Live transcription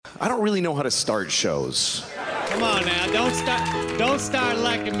I don't really know how to start shows. Come on now, don't start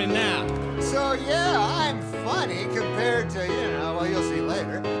liking me now. So yeah, I'm funny compared to, well, you'll see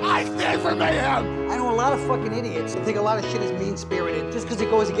later. I stand for mayhem! I know a lot of fucking idiots that think a lot of shit is mean-spirited just because it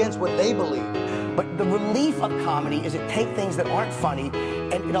goes against what they believe. But the relief of comedy is it takes things that aren't funny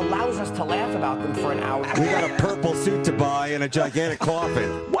and it allows us to laugh about them for an hour. We got a purple suit to buy and a gigantic coffin.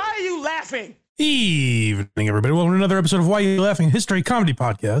 Why are you laughing? Evening, everybody. Welcome to another episode of Why Are You Laughing, a history comedy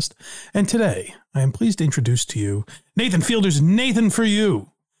podcast. And today, I am pleased to introduce to you Nathan Fielder's Nathan for You.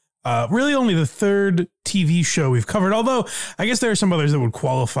 Really only the third TV show we've covered, although I guess there are some others that would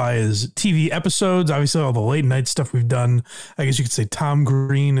qualify as TV episodes. Obviously, all the late night stuff we've done, I guess you could say Tom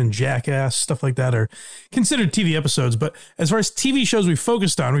Green and Jackass, stuff like that are considered TV episodes. But as far as TV shows we've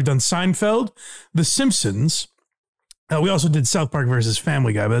focused on, we've done Seinfeld, The Simpsons. We also did South Park versus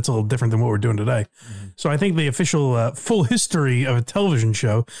Family Guy, but that's a little different than what we're doing today. Mm-hmm. So I think the official full history of a television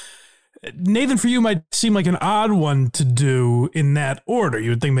show, Nathan for You might seem like an odd one to do in that order. You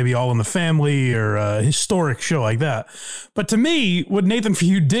would think maybe All in the Family or a historic show like that. But to me, what Nathan for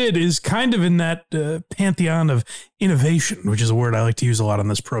You did is kind of in that pantheon of innovation, which is a word I like to use a lot on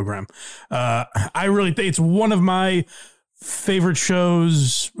this program. I really think it's one of my favorite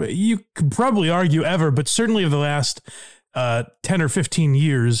shows, you could probably argue ever, but certainly of the last 10 or 15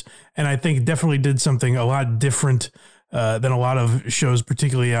 years. And I think definitely did something a lot different than a lot of shows,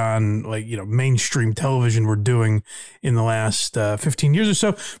 particularly on mainstream television, were doing in the last 15 years or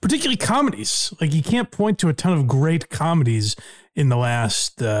so, particularly comedies. Like, you can't point to a ton of great comedies in the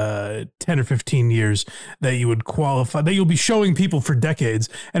last 10 or 15 years that you would qualify, that you'll be showing people for decades.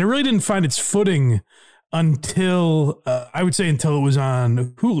 And it really didn't find its footing until I would say until it was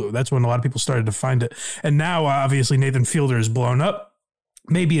on Hulu. That's when a lot of people started to find it. And now, obviously, Nathan Fielder is blown up.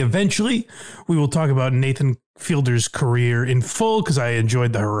 Maybe eventually we will talk about Nathan Fielder's career in full, because I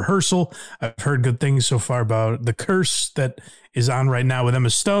enjoyed The Rehearsal. I've heard good things so far about The Curse that is on right now with Emma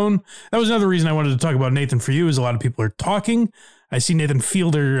Stone. That was another reason I wanted to talk about Nathan for You, is a lot of people are talking. I see Nathan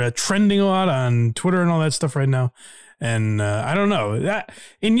Fielder trending a lot on Twitter and all that stuff right now. And I don't know, that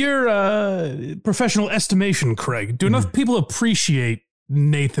in your professional estimation, Craig, do enough people appreciate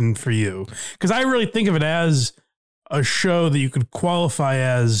Nathan for You? Because I really think of it as a show that you could qualify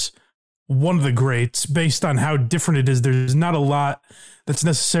as one of the greats based on how different it is. There's not a lot that's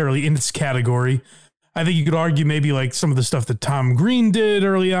necessarily in its category. I think you could argue maybe like some of the stuff that Tom Green did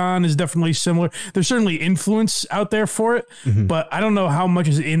early on is definitely similar. There's certainly influence out there for it, but I don't know how much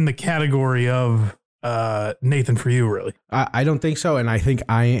is in the category of Nathan for You, really. I don't think so, and I think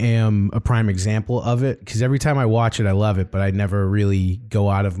I am a prime example of it, because every time I watch it, I love it, but I never really go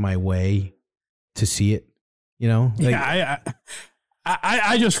out of my way to see it. I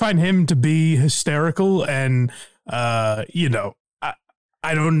just find him to be hysterical, and I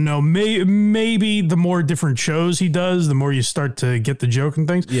don't know, maybe the more different shows he does, the more you start to get the joke and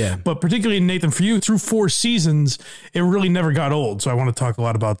things. Yeah. But particularly in Nathan for You, through 4 seasons, it really never got old. So I want to talk a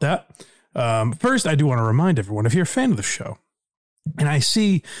lot about that. First, I do want to remind everyone, if you're a fan of the show, and I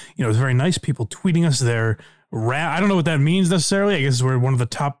see, it's very nice people tweeting us their I don't know what that means necessarily. I guess we're one of the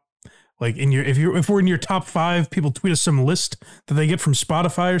top, like if we're in your top 5, people tweet us some list that they get from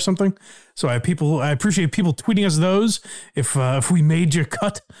Spotify or something. So I appreciate people tweeting us those if we made your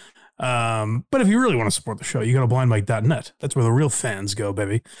cut. But if you really want to support the show, you go to blindmike.net. That's where the real fans go,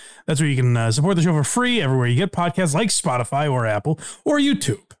 baby. That's where you can support the show for free everywhere you get podcasts, like Spotify or Apple or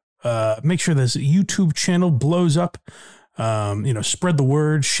YouTube. Make sure this YouTube channel blows up. Spread the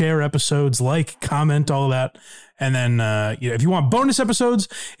word, share episodes, like, comment, all of that. And then, if you want bonus episodes,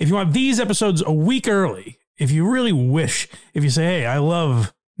 if you want these episodes a week early, if you really wish, if you say, hey, I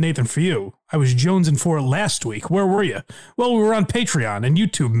love Nathan for You, I was jonesing for it last week. Where were you? Well, we were on Patreon, and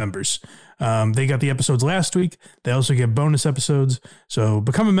YouTube members. They got the episodes last week. They also get bonus episodes. So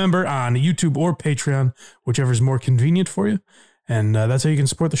become a member on YouTube or Patreon, whichever is more convenient for you. And that's how you can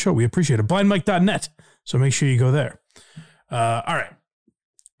support the show. We appreciate it. Blindmike.net. So make sure you go there. All right.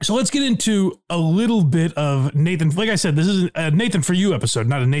 So let's get into a little bit of Nathan. Like I said, this is a Nathan for You episode,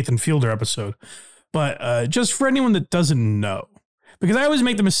 not a Nathan Fielder episode. But just for anyone that doesn't know, because I always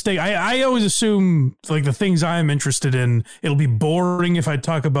make the mistake. I always assume, like, the things I'm interested in, it'll be boring if I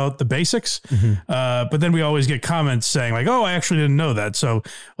talk about the basics. But then we always get comments saying, like, oh, I actually didn't know that. So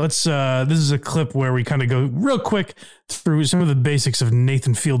let's, this is a clip where we kind of go real quick through some of the basics of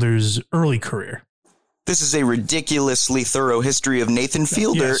Nathan Fielder's early career. This is a ridiculously thorough history of Nathan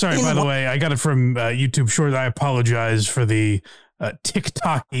Fielder. Yeah, sorry, by the way, I got it from YouTube Shorts. I apologize for the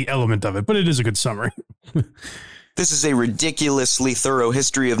TikTok-y element of it, but it is a good summary. This is a ridiculously thorough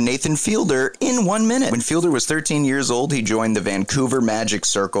history of Nathan Fielder in 1 minute. When Fielder was 13 years old, he joined the Vancouver Magic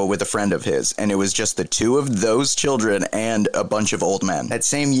Circle with a friend of his, and it was just the two of those children and a bunch of old men. That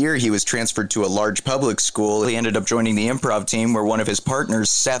same year, he was transferred to a large public school. He ended up joining the improv team where one of his partners,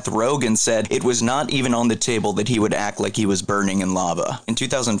 Seth Rogen, said it was not even on the table that he would act like he was burning in lava. In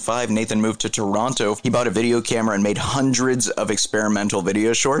 2005, Nathan moved to Toronto. He bought a video camera and made hundreds of experimental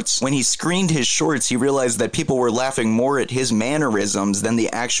video shorts. When he screened his shorts, he realized that people were laughing more at his mannerisms than the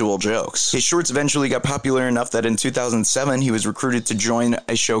actual jokes. His shorts eventually got popular enough that in 2007 he was recruited to join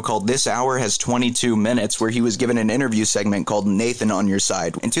a show called This Hour Has 22 Minutes, where he was given an interview segment called Nathan on Your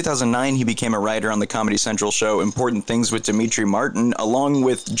Side. In 2009 he became a writer on the Comedy Central show Important Things with Dimitri Martin along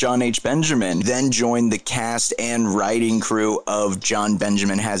with John H. Benjamin, then joined the cast and writing crew of John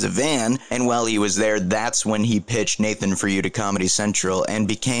Benjamin Has a Van, and while he was there, that's when he pitched Nathan For You to Comedy Central and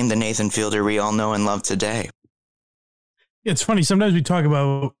became the Nathan Fielder we all know and love today. It's funny. Sometimes we talk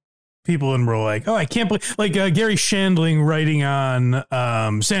about people and we're like, oh, I can't believe, like Gary Shandling writing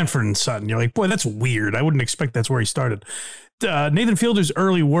on Sanford & Son. You're like, boy, that's weird. I wouldn't expect that's where he started. Nathan Fielder's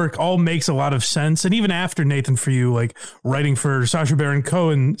early work all makes a lot of sense. And even after Nathan For You, like writing for Sacha Baron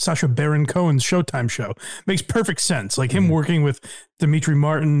Cohen's Showtime show makes perfect sense. Like him working with Dimitri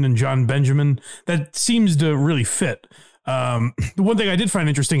Martin and John Benjamin, that seems to really fit. The one thing I did find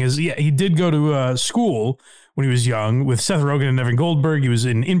interesting is he did go to school when he was young with Seth Rogen and Evan Goldberg. He was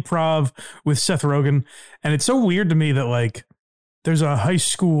in improv with Seth Rogen. And it's so weird to me that like there's a high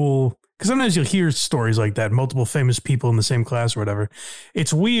school, because sometimes you'll hear stories like that, multiple famous people in the same class or whatever.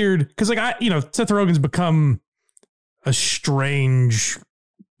 It's weird because like Seth Rogen's become a strange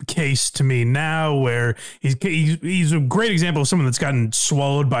case to me now where he's a great example of someone that's gotten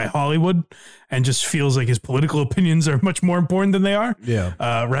swallowed by Hollywood and just feels like his political opinions are much more important than they are,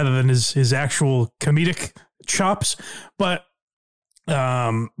 rather than his actual comedic chops. But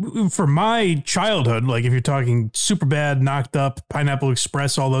for my childhood, like if you're talking Superbad, Knocked Up, Pineapple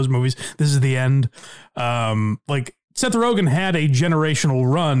Express, all those movies, This Is the End, like Seth Rogen had a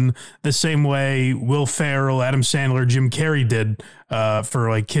generational run the same way Will Ferrell, Adam Sandler, Jim Carrey did for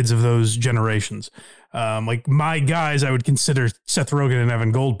like kids of those generations. Like my guys, I would consider Seth Rogen and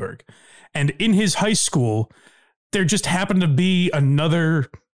Evan Goldberg. And in his high school, there just happened to be another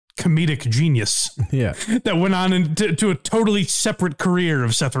comedic genius that went on into a totally separate career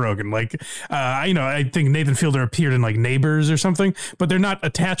of Seth Rogen. Like, I think Nathan Fielder appeared in like Neighbors or something, but they're not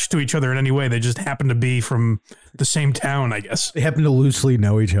attached to each other in any way. They just happen to be from the same town, I guess. They happen to loosely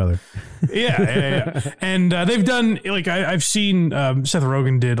know each other. Yeah. And they've done, like, I've seen Seth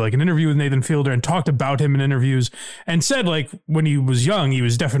Rogen did like an interview with Nathan Fielder and talked about him in interviews and said like when he was young, he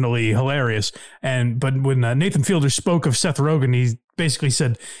was definitely hilarious. But when Nathan Fielder spoke of Seth Rogen, he basically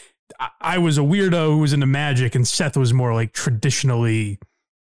said, I was a weirdo who was into magic and Seth was more like traditionally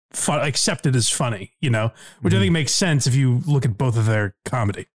accepted as funny, which I think makes sense if you look at both of their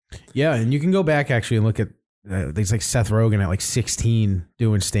comedy. Yeah. And you can go back actually and look at things like Seth Rogen at like 16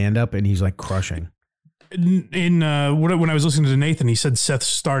 doing stand up and he's like crushing. When I was listening to Nathan, he said Seth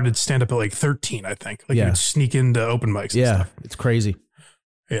started stand up at like 13, I think. Like he would sneak into open mics and stuff. It's crazy.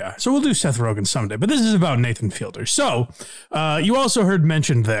 Yeah, so we'll do Seth Rogen someday, but this is about Nathan Fielder. So you also heard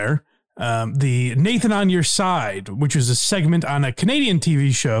mentioned there the Nathan on Your Side, which is a segment on a Canadian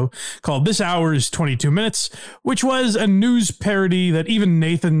TV show called This Hour Is 22 Minutes, which was a news parody that even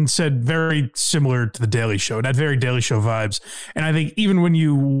Nathan said very similar to The Daily Show. It had very Daily Show vibes. And I think even when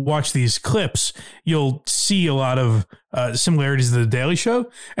you watch these clips, you'll see a lot of similarities to The Daily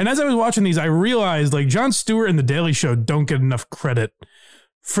Show. And as I was watching these, I realized like Jon Stewart and The Daily Show don't get enough credit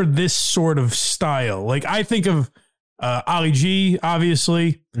for this sort of style. Like I think of Ali G,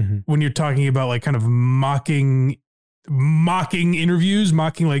 obviously, when you're talking about like kind of mocking interviews,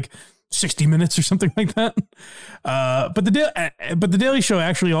 mocking like 60 Minutes or something like that. But the Daily Show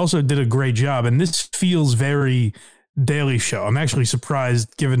actually also did a great job, and this feels very Daily Show. I'm actually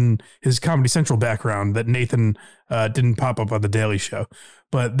surprised, given his Comedy Central background, that Nathan didn't pop up on the Daily Show.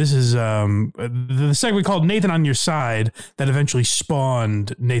 But this is the segment called Nathan on Your Side that eventually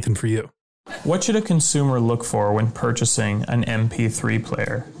spawned Nathan For You. What should a consumer look for when purchasing an MP3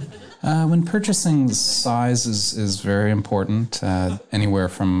 player? When purchasing, size is very important. Anywhere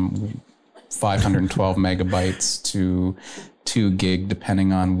from 512 megabytes to 2 gig,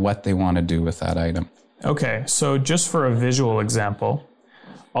 depending on what they want to do with that item. Okay, so just for a visual example,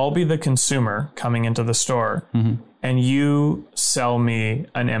 I'll be the consumer coming into the store, and you sell me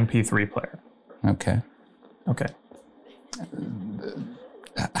an MP3 player. Okay. Okay.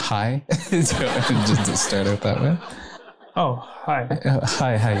 Hi, just to start out that way. Oh, hi.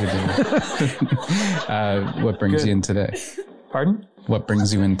 Hi, how you doing? What brings you in today? Pardon? What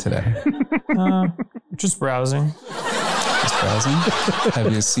brings you in today? Just browsing. Just browsing?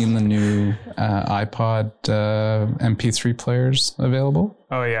 Have you seen the new iPod MP3 players available?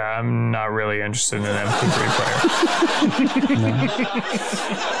 Oh, yeah, I'm not really interested in an MP3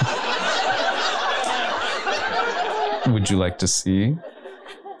 player. Would you like to see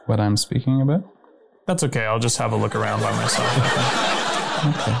what I'm speaking about? That's okay. I'll just have a look around by myself.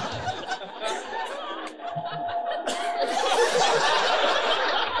 Okay.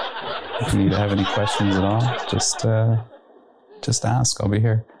 If you have any questions at all, just ask. I'll be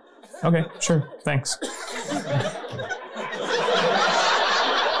here. Okay, sure. Thanks.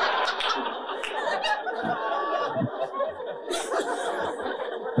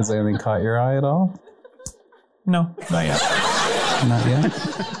 Has anything caught your eye at all? No, not yet. Not yet?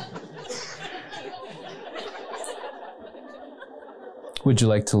 Would you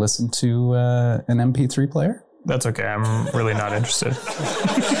like to listen to an MP3 player? That's okay. I'm really not interested.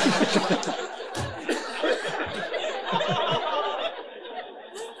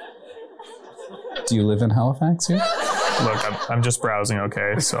 Do you live in Halifax here? Look, I'm just browsing,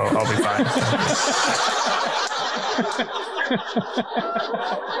 okay? So I'll be fine.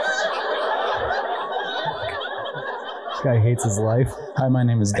 This guy hates his life. Hi, my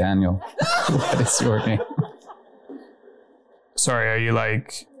name is Daniel. What is your name? Sorry,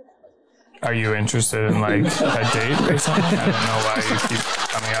 are you interested in like a date or something? I don't know why you keep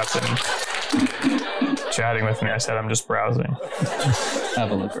coming up and chatting with me. I said I'm just browsing. Have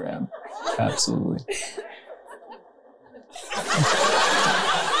a look around. Absolutely.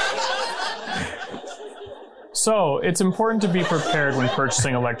 So, it's important to be prepared when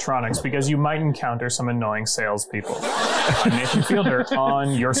purchasing electronics because you might encounter some annoying salespeople. I'm Nathan Fielder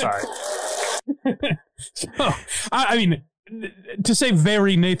on your side. So, I mean, to say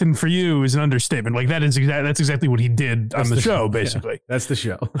very Nathan for you is an understatement. Like that's exactly what he did on the show, basically. Yeah, that's the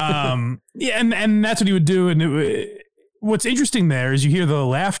show. Yeah, and that's what he would do. And what's interesting there is you hear the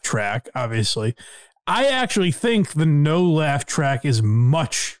laugh track, obviously. I actually think the no laugh track is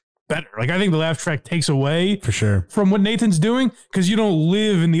much better. Like, I think the laugh track takes away for sure from what Nathan's doing because you don't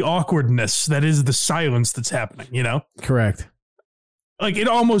live in the awkwardness that is the silence that's happening, you know? Correct. Like, it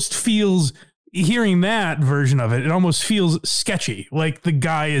almost feels, hearing that version of it, it almost feels sketchy. Like the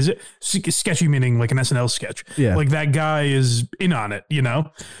guy is sketchy, meaning like an SNL sketch. Yeah. Like that guy is in on it, you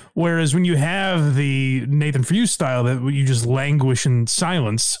know? Whereas when you have the Nathan For You style that you just languish in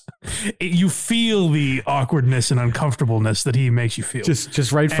silence, you feel the awkwardness and uncomfortableness that he makes you feel.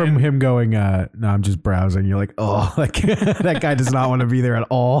 Just right from him going, no, I'm just browsing. You're like, oh, like that guy does not want to be there at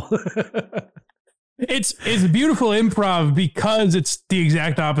all. It's beautiful improv because it's the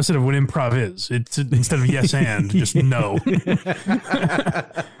exact opposite of what improv is. It's instead of yes and, just no. You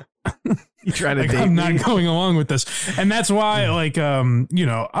try to like, I'm not going along with this. And that's why, like, you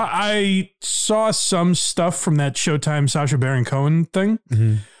know, I saw some stuff from that Showtime Sacha Baron Cohen thing,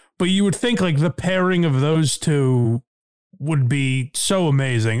 but you would think like the pairing of those two would be so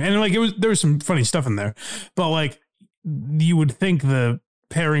amazing. And like there was some funny stuff in there, but like you would think the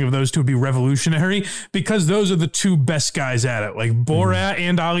pairing of those two would be revolutionary because those are the two best guys at it. Like Borat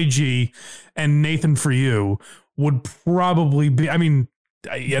and Ali G and Nathan For You would probably be, I mean,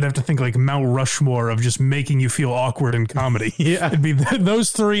 you'd have to think like Mount Rushmore of just making you feel awkward in comedy. Yeah. It'd be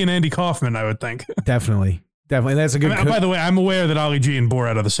those three and Andy Kaufman, I would think. Definitely. That's a good. By the way, I'm aware that Ali G and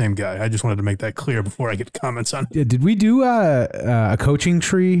Borat are the same guy. I just wanted to make that clear before I get comments on it. Did we do a coaching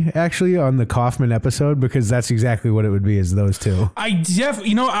tree actually on the Kaufman episode? Because that's exactly what it would be, is those two. I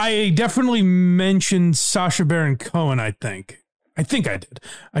definitely mentioned Sacha Baron Cohen. I think I did.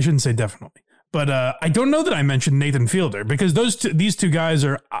 I shouldn't say definitely, but I don't know that I mentioned Nathan Fielder because these two guys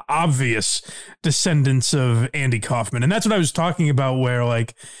are obvious descendants of Andy Kaufman, and that's what I was talking about. Where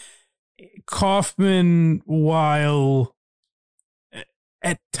like Kaufman, while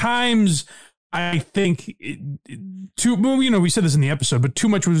at times I think we said this in the episode, but too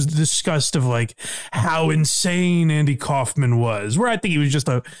much was discussed of like how insane Andy Kaufman was, where I think he was just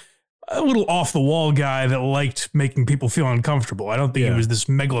a little off the wall guy that liked making people feel uncomfortable. I don't think he was this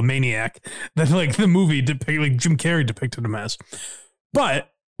megalomaniac that like the movie like Jim Carrey depicted him as. But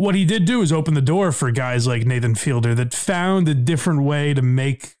what he did do is open the door for guys like Nathan Fielder that found a different way to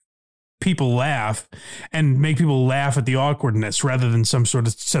make people laugh and make people laugh at the awkwardness rather than some sort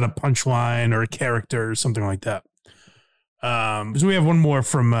of set up punchline or a character or something like that. So we have one more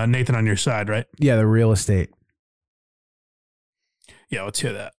from Nathan on your side, right? Yeah, the real estate. Yeah, let's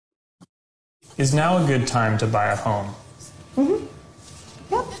hear that. Is now a good time to buy a home? Mm-hmm.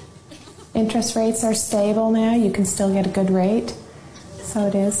 Yep. Interest rates are stable now. You can still get a good rate. So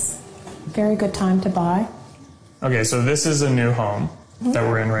it is a very good time to buy. Okay, so this is a new home that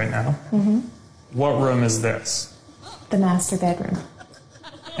we're in right now. Mm-hmm. What room is this? The master bedroom.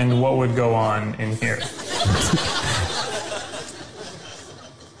 And what would go on in here?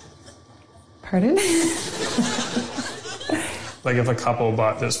 Pardon? Like if a couple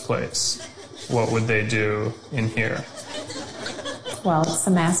bought this place, what would they do in here? Well, it's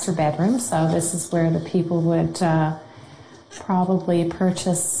the master bedroom, so this is where the people would probably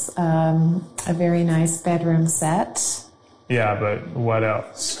purchase a very nice bedroom set. Yeah, but what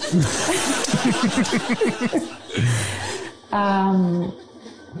else?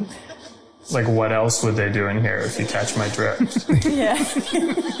 Like what else would they do in here, if you catch my drift? Yeah.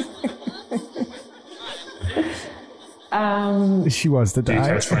 She wants to die. Do you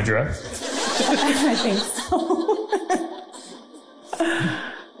catch my drift? I think so.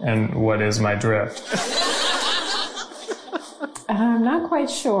 And what is my drift? I'm not quite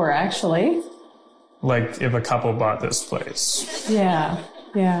sure, actually. Like if a couple bought this place, Yeah,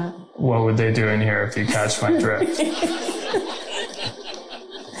 yeah. what would they do in here, if you catch my drift?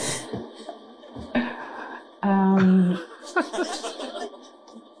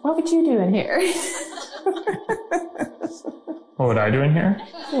 What would you do in here? What would I do in here?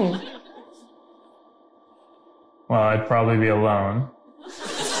 Hmm. Well, I'd probably be alone.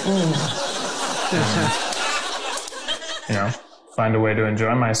 You know, find a way to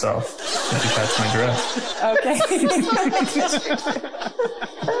enjoy myself, if you catch my drift. Okay.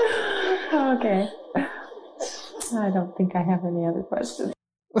 Okay. I don't think I have any other questions.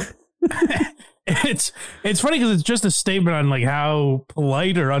 It's funny because it's just a statement on like how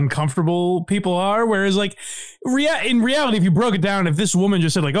polite or uncomfortable people are. Whereas like in reality, if you broke it down, if this woman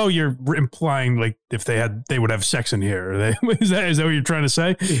just said like, "Oh, you're implying like if they would have sex in here," is that what you're trying to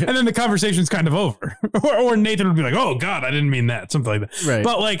say? Yeah. And then the conversation's kind of over. or Nathan would be like, "Oh God, I didn't mean that," something like that. Right.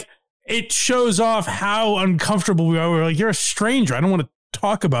 But like it shows off how uncomfortable we are. We're like, "You're a stranger. I don't want to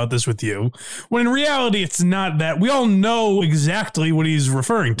talk about this with you," when in reality it's not that. We all know exactly what he's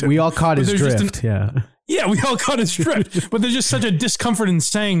referring to. We all caught his drift. Yeah, we all caught his drift. But there's just such a discomfort in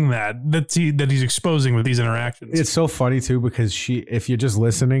saying that he's exposing with these interactions. It's so funny too, because if you're just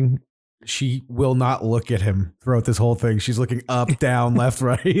listening, she will not look at him throughout this whole thing. She's looking up, down, left,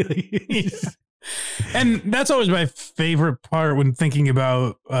 right. And that's always my favorite part when thinking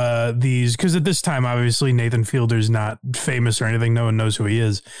about these, because at this time, obviously, Nathan Fielder's not famous or anything. No one knows who he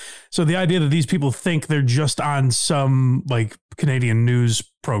is. So the idea that these people think they're just on some like Canadian news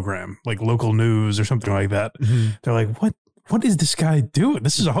program, like local news or something like that. Mm-hmm. They're like, what is this guy doing?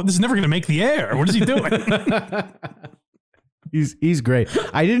 This is never going to make the air. What is he doing? He's great.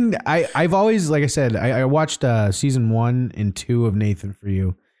 I've always, like I said, I watched season 1 and 2 of Nathan For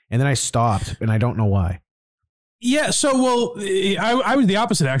You. And then I stopped, and I don't know why. Yeah, so, well, I was the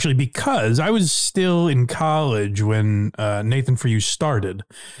opposite, actually, because I was still in college when Nathan For You started.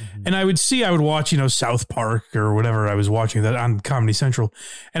 Mm-hmm. And I would watch, South Park or whatever I was watching that on Comedy Central.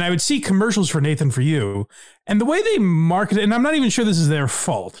 And I would see commercials for Nathan For You. And the way they market it, and I'm not even sure this is their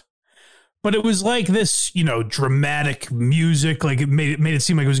fault, but it was like this, dramatic music. Like it made it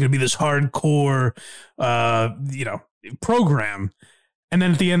seem like it was going to be this hardcore, program. And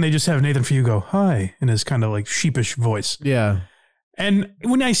then at the end, they just have Nathan For You go, "Hi," in his kind of like sheepish voice. Yeah. And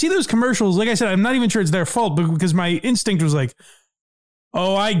when I see those commercials, like I said, I'm not even sure it's their fault, but because my instinct was like,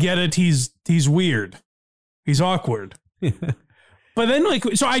 "Oh, I get it. He's weird. He's awkward." But then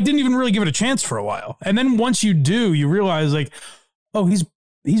so I didn't even really give it a chance for a while. And then once you do, you realize like, oh, he's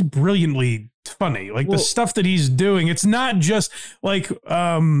brilliantly funny. Like the stuff that he's doing, it's not just like Flight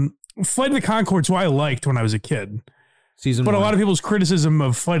of the Conchords, who I liked when I was a kid. But a lot of people's criticism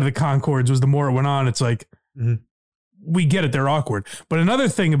of Flight of the Conchords was the more it went on, it's like, we get it, they're awkward. But another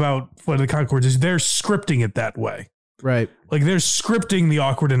thing about Flight of the Conchords is they're scripting it that way. Right. Like they're scripting the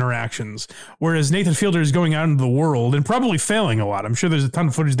awkward interactions. Whereas Nathan Fielder is going out into the world and probably failing a lot. I'm sure there's a ton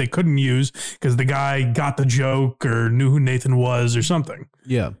of footage they couldn't use because the guy got the joke or knew who Nathan was or something.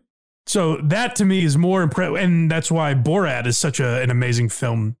 Yeah. So that to me is more impressive. And that's why Borat is such an amazing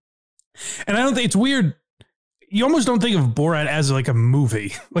film. And I don't think it's weird. You almost don't think of Borat as like a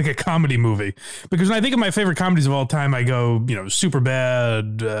movie, like a comedy movie. Because when I think of my favorite comedies of all time, I go,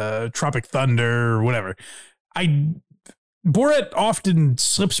 Superbad, Tropic Thunder, or whatever. Borat often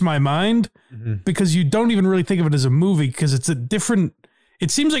slips my mind because you don't even really think of it as a movie because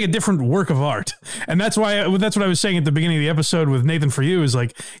it seems like a different work of art. And that's what I was saying at the beginning of the episode with Nathan For You is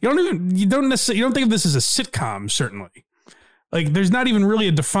like, you don't think of this as a sitcom, certainly. Like, there's not even really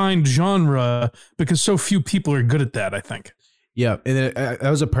a defined genre because so few people are good at that, I think. Yeah, and that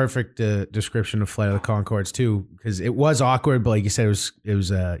was a perfect description of Flight of the Conchords too, because it was awkward, but like you said, it was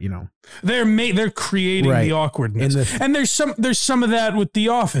they're creating the awkwardness, and there's some of that with The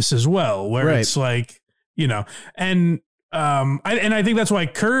Office as well, where it's like, you know, and I think that's why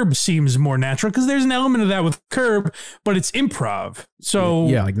Curb seems more natural, because there's an element of that with Curb, but it's improv. So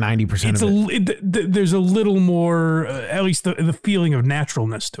yeah, like 90% of it. There's a little more, at least the feeling of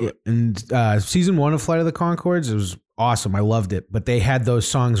naturalness to it. And season 1 of Flight of the Conchords, it was awesome. I loved it, but they had those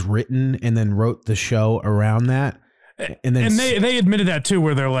songs written and then wrote the show around that. And they admitted that too,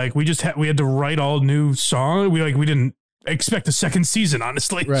 where they're like, we had to write all new songs. We didn't expect a second season,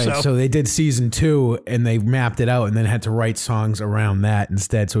 honestly. Right. So they did season 2 and they mapped it out and then had to write songs around that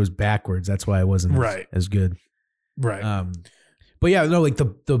instead. So it was backwards. That's why it wasn't as good. Right. But yeah, no, like the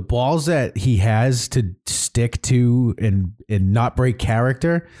balls that he has to stick to and not break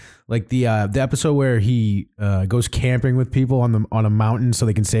character. Like the episode where he goes camping with people on a mountain so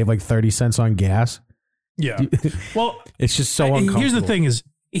they can save like 30 cents on gas. Yeah. Well, it's just so uncomfortable. Here's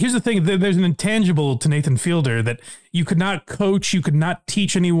the thing. There's an intangible to Nathan Fielder that you could not coach, you could not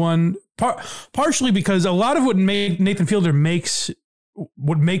teach anyone. Partially because a lot of what Nathan Fielder makes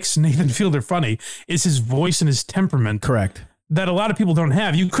Nathan Fielder funny is his voice and his temperament. Correct. That a lot of people don't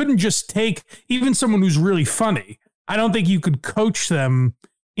have. You couldn't just take even someone who's really funny. I don't think you could coach them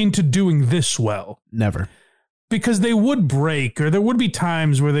into doing this well. Never. Because they would break, or there would be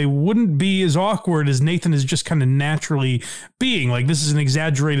times where they wouldn't be as awkward as Nathan is just kind of naturally being. Like, this is an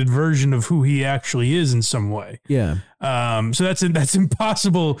exaggerated version of who he actually is in some way. Yeah. So that's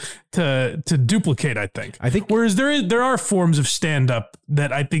impossible to duplicate, I think. Whereas there are forms of stand-up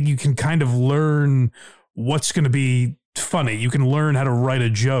that I think you can kind of learn what's going to be funny. You can learn how to write a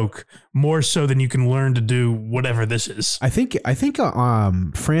joke more so than you can learn to do whatever this is. I think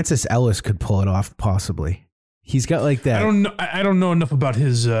Francis Ellis could pull it off, possibly. He's got like that. I don't know enough about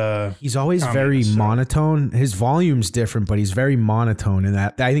his. He's always very monotone. His volume's different, but he's very monotone, and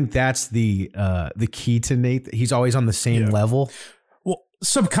that I think that's the key to Nate. He's always on the same level. Well,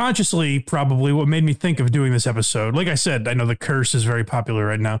 subconsciously, probably what made me think of doing this episode. Like I said, I know The Curse is very popular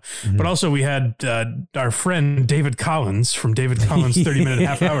right now, but also we had our friend David Collins from David Collins' 30-minute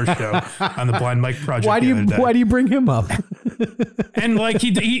half-hour show on the Blind Mike Project. Why do you bring him up? And like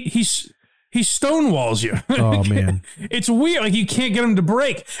he stonewalls you. Oh, man. It's weird. Like, you can't get him to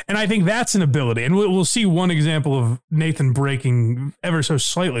break. And I think that's an ability. And we'll see one example of Nathan breaking ever so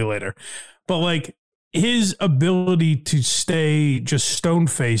slightly later. But, like, his ability to stay just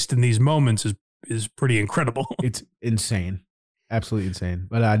stone-faced in these moments is pretty incredible. It's insane. Absolutely insane.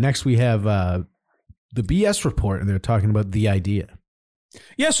 But next we have the BS Report, and they're talking about The Idea.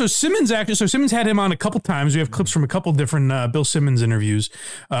 Yeah, so Simmons had him on a couple times. We have clips from a couple different Bill Simmons interviews.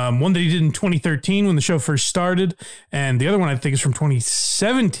 One that he did in 2013 when the show first started, and the other one I think is from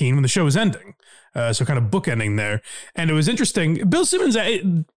 2017 when the show was ending. So kind of bookending there. And it was interesting. Bill Simmons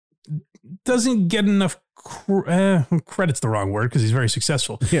doesn't get enough credit's the wrong word because he's very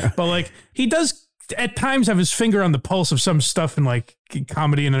successful. Yeah. But like he does at times have his finger on the pulse of some stuff in like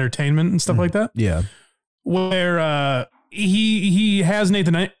comedy and entertainment and stuff like that. Yeah. Where he has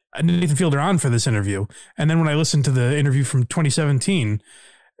Nathan Fielder on for this interview, and then when I listened to the interview from 2017,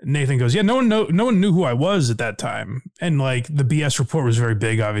 Nathan goes, "Yeah, no one knew who I was at that time," and like the BS Report was very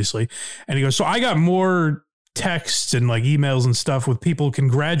big, obviously. And he goes, "So I got more texts and like emails and stuff with people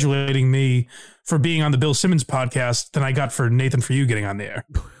congratulating me for being on the Bill Simmons podcast than I got for Nathan For You getting on the air,"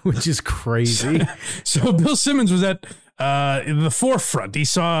 which is crazy. So Bill Simmons was at the forefront.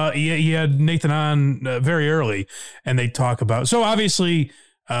 He had Nathan on very early, and they talk about. So obviously,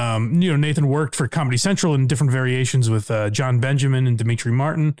 Nathan worked for Comedy Central in different variations with John Benjamin and Dimitri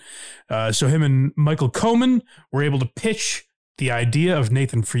Martin. So him and Michael Coman were able to pitch the idea of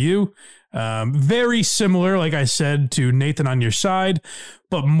Nathan For You. Very similar, like I said, to Nathan on Your Side,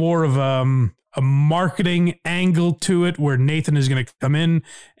 but more of a marketing angle to it, where Nathan is going to come in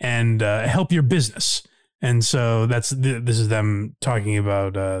and help your business. And so this is them talking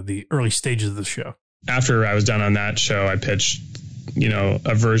about the early stages of the show. After I was done on that show, I pitched,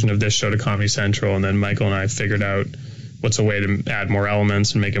 a version of this show to Comedy Central, and then Michael and I figured out what's a way to add more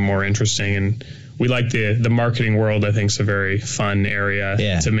elements and make it more interesting. And we like the marketing world. I think is a very fun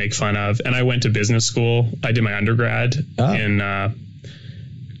area to make fun of. And I went to business school. I did my undergrad in. I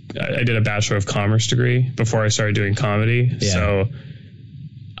did a Bachelor of Commerce degree before I started doing comedy. Yeah. So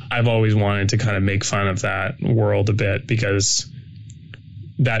I've always wanted to kind of make fun of that world a bit, because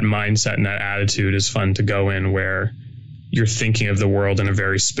that mindset and that attitude is fun to go in, where you're thinking of the world in a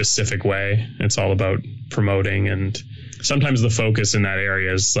very specific way. It's all about promoting, and sometimes the focus in that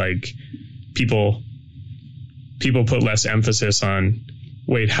area is like people people put less emphasis on,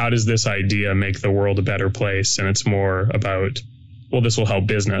 wait, how does this idea make the world a better place? And it's more about, well, this will help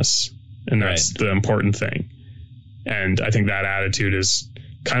business. And that's the important thing. And I think that attitude is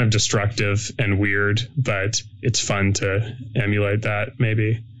kind of destructive and weird, but it's fun to emulate that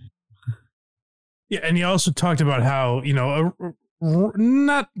maybe. Yeah. And he also talked about how,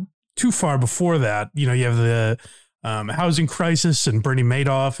 not too far before that, you have the housing crisis and Bernie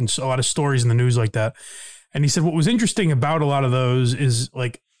Madoff and a lot of stories in the news like that. And he said what was interesting about a lot of those is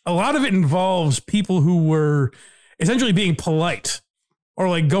like a lot of it involves people who were essentially being polite or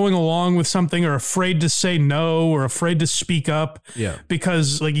like going along with something or afraid to say no or afraid to speak up. Yeah.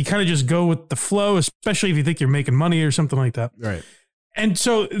 Because like you kind of just go with the flow, especially if you think you're making money or something like that. Right. And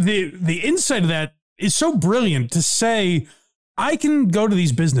so the insight of that is so brilliant to say, I can go to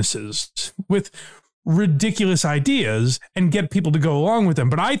these businesses with ridiculous ideas and get people to go along with them.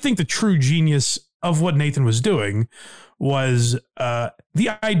 But I think the true genius of what Nathan was doing was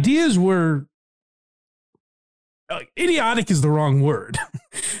the ideas were idiotic is the wrong word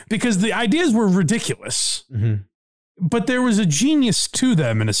because the ideas were ridiculous, but there was a genius to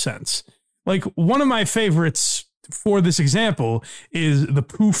them in a sense. Like one of my favorites for this example is the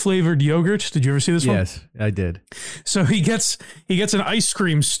poo flavored yogurt. Did you ever see this one? Yes, I did. So he gets an ice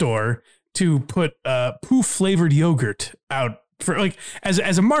cream store to put poo flavored yogurt out for like as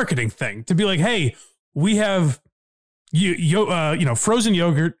a marketing thing to be like, hey, we have frozen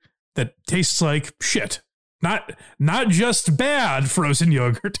yogurt that tastes like shit. Not just bad frozen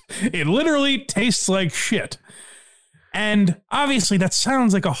yogurt. It literally tastes like shit. And obviously that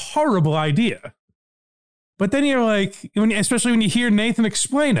sounds like a horrible idea. But then you're like, especially when you hear Nathan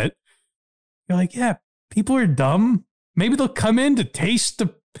explain it, you're like, yeah, people are dumb. Maybe they'll come in to taste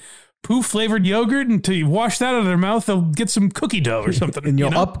the poo flavored yogurt and to wash that out of their mouth, they'll get some cookie dough or something. And you'll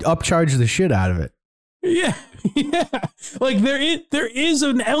upcharge the shit out of it. Yeah. Yeah. Like there is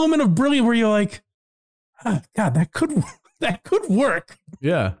an element of brilliance where you're like, oh, God, that could work.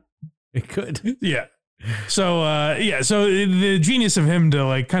 Yeah, it could. Yeah. So, so the genius of him to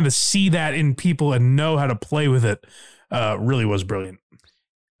like kind of see that in people and know how to play with it really was brilliant.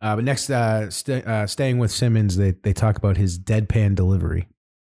 But next, staying with Simmons, they talk about his deadpan delivery,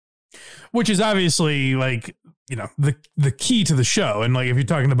 which is obviously like, the key to the show. And like, if you're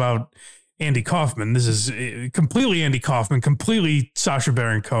talking about Andy Kaufman, this is completely Andy Kaufman, completely Sacha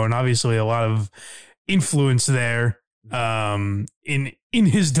Baron Cohen, obviously a lot of influence there in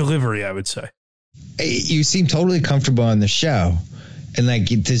his delivery, I would say. You seem totally comfortable on the show, and like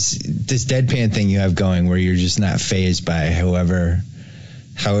this deadpan thing you have going where you're just not fazed by however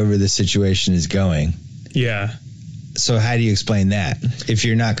the situation is going. Yeah. So how do you explain that? If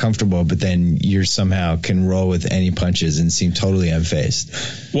you're not comfortable, but then you're somehow can roll with any punches and seem totally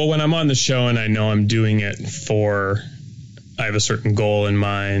unfazed. Well, when I'm on the show and I know I'm doing it I have a certain goal in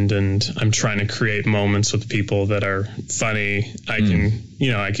mind and I'm trying to create moments with people that are funny, I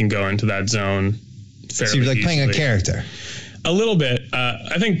can go into that zone fairly Seems like easily. playing a character. A little bit.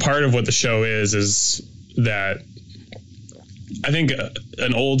 I think part of what the show is that I think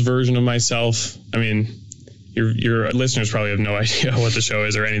an old version of myself, I mean, your listeners probably have no idea what the show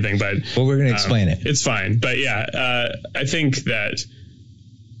is or anything, but we're going to explain it. It's fine. But yeah, I think that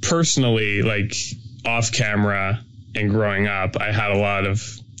personally, like off camera and growing up, I had a lot of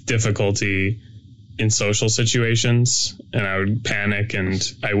difficulty in social situations and I would panic and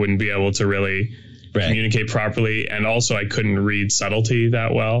I wouldn't be able to really communicate properly. And also I couldn't read subtlety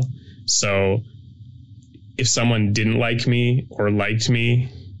that well. So if someone didn't like me or liked me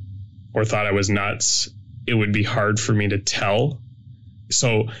or thought I was nuts, it would be hard for me to tell.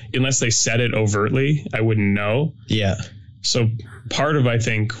 So unless they said it overtly, I wouldn't know. Yeah. So part of, I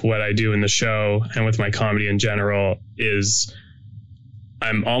think, what I do in the show and with my comedy in general is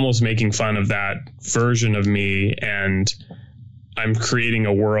I'm almost making fun of that version of me, and I'm creating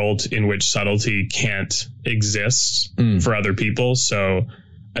a world in which subtlety can't exist for other people. So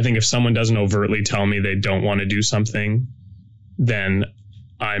I think if someone doesn't overtly tell me they don't want to do something, then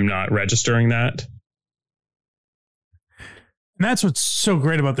I'm not registering that. And that's what's so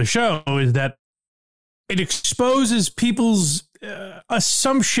great about the show is that it exposes people's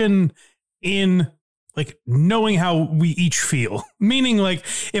assumption in like knowing how we each feel. Meaning like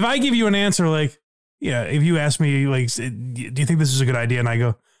if I give you an answer, like, yeah, if you ask me, like, do you think this is a good idea? And I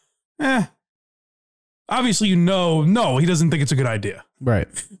go, obviously, no, he doesn't think it's a good idea. Right.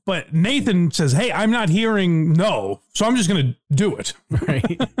 But Nathan says, hey, I'm not hearing no, so I'm just going to do it.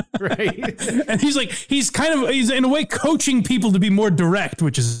 Right. Right. And he's in a way coaching people to be more direct,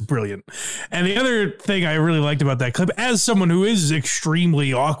 which is brilliant. And the other thing I really liked about that clip, as someone who is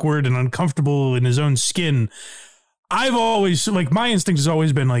extremely awkward and uncomfortable in his own skin, I've always, like, my instinct has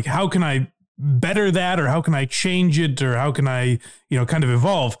always been like, how can I better that, or how can I change it, or how can I, kind of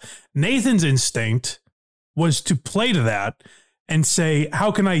evolve? Nathan's instinct was to play to that and say,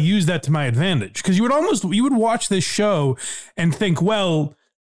 how can I use that to my advantage? Because you would watch this show and think, well,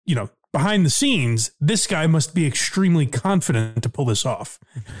 behind the scenes, this guy must be extremely confident to pull this off,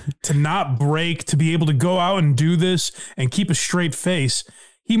 to not break, to be able to go out and do this and keep a straight face.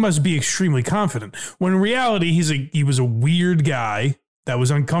 He must be extremely confident. When in reality, he was a weird guy that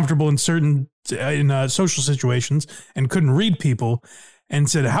was uncomfortable in certain social situations and couldn't read people, and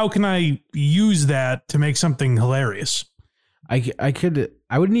said, how can I use that to make something hilarious? I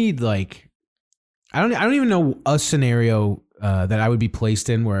would need, like, I don't even know a scenario that I would be placed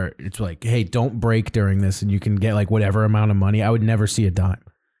in where it's like, hey, don't break during this and you can get like whatever amount of money. I would never see a dime.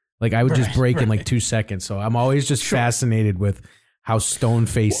 Like, I would just break in like 2 seconds. So I'm always just fascinated with how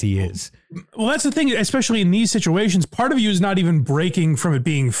stone-faced he is. Well, that's the thing, especially in these situations. Part of you is not even breaking from it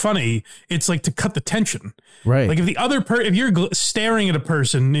being funny. It's like to cut the tension. Right. Like, if if you're staring at a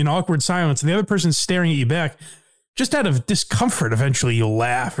person in awkward silence and the other person's staring at you back, just out of discomfort, eventually you'll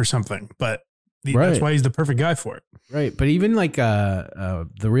laugh or something. But that's why he's the perfect guy for it. Right. But even like the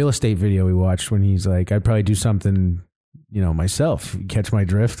real estate video we watched when he's like, I'd probably do something, myself. You catch my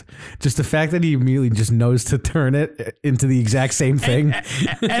drift? Just the fact that he immediately just knows to turn it into the exact same thing.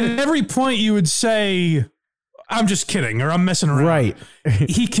 And at every point you would say, I'm just kidding, or I'm messing around. Right.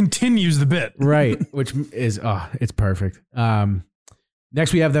 He continues the bit. Right. Which is, it's perfect.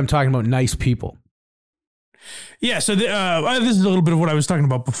 Next we have them talking about nice people. Yeah, so this is a little bit of what I was talking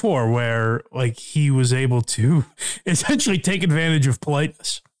about before, where like he was able to essentially take advantage of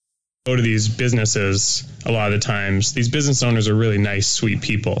politeness. Go to these businesses a lot of the times. These business owners are really nice, sweet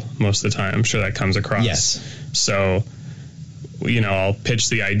people most of the time. I'm sure that comes across. Yes. So, I'll pitch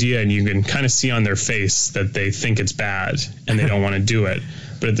the idea and you can kind of see on their face that they think it's bad and they don't want to do it.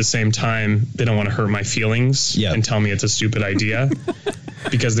 But at the same time, they don't want to hurt my feelings and tell me it's a stupid idea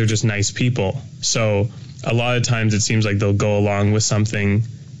because they're just nice people. So a lot of times it seems like they'll go along with something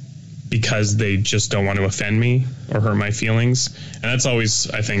because they just don't want to offend me or hurt my feelings. And that's always,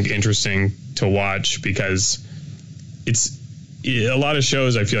 I think, interesting to watch, because it's a lot of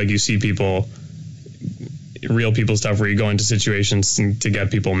shows. I feel like you see people, real people stuff where you go into situations to get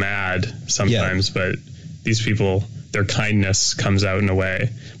people mad sometimes, but these people, their kindness comes out in a way.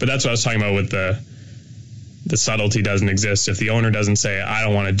 But that's what I was talking about with the subtlety doesn't exist. If the owner doesn't say, I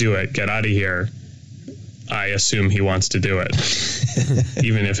don't want to do it, get out of here, I assume he wants to do it.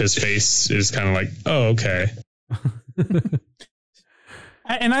 Even if his face is kind of like, oh, okay.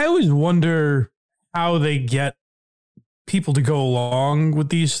 And I always wonder how they get people to go along with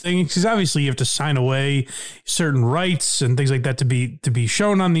these things, because obviously you have to sign away certain rights and things like that to be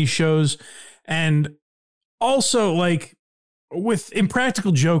shown on these shows. And also, like, with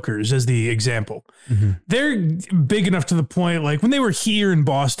Impractical Jokers as the example, they're big enough to the point, like when they were here in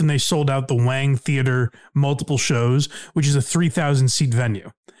Boston, they sold out the Wang Theater multiple shows, which is a 3,000 seat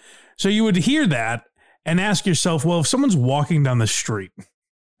venue. So you would hear that and ask yourself, well, if someone's walking down the street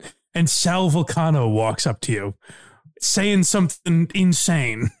and Sal Vulcano walks up to you saying something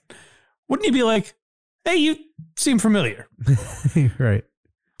insane, wouldn't you be like, hey, you seem familiar? Right.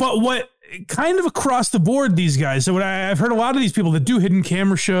 But what kind of across the board, these guys, so what I've heard a lot of these people that do hidden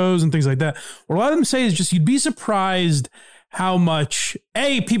camera shows and things like that, what a lot of them say is just, you'd be surprised how much,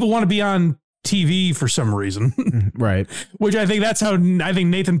 people want to be on TV for some reason. Right. Which I think that's how I think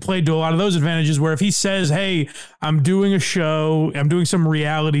Nathan played to a lot of those advantages, where if he says, hey, I'm doing a show, I'm doing some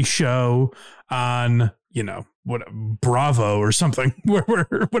reality show on, what, Bravo or something, where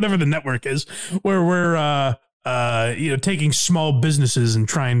we're, whatever the network is, where we're, taking small businesses and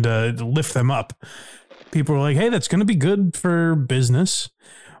trying to lift them up. People are like, hey, that's going to be good for business.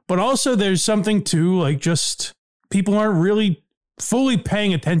 But also there's something to, like, just people aren't really fully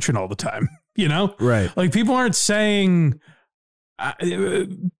paying attention all the time, Right. Like, people aren't saying,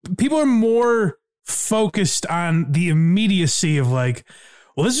 people are more focused on the immediacy of like,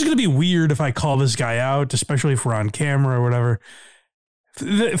 well, this is going to be weird if I call this guy out, especially if we're on camera or whatever.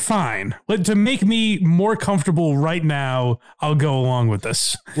 Fine. To make me more comfortable right now, I'll go along with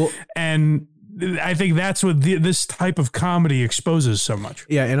this. Well, and I think that's what this type of comedy exposes so much.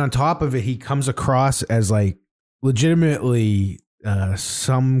 Yeah, and on top of it, he comes across as like legitimately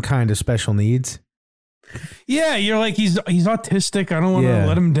some kind of special needs. Yeah, you're like, he's autistic. I don't want to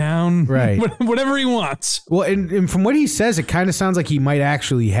let him down. Right. Whatever he wants. Well, and from what he says, it kind of sounds like he might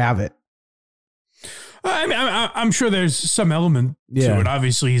actually have it. I mean, I'm sure there's some element to it.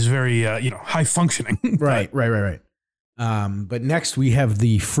 Obviously, he's very, high functioning. Right. But next we have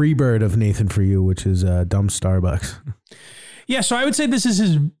the Freebird of Nathan For You, which is Dumb Starbucks. Yeah, so I would say this is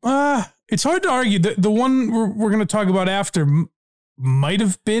his. It's hard to argue. The one we're going to talk about after might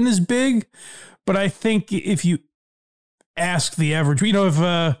have been as big, but I think if you ask the average, if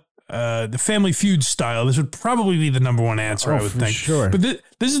the Family Feud style, this would probably be the number one answer. I would think. Sure. But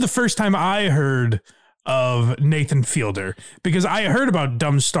this is the first time I heard of Nathan Fielder, because I heard about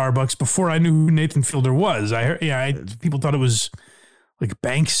Dumb Starbucks before I knew who Nathan Fielder was. I heard, people thought it was like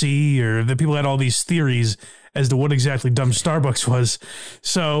Banksy, or that people had all these theories as to what exactly Dumb Starbucks was.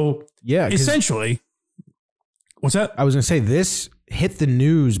 So yeah, essentially, what's that? I was going to say, this hit the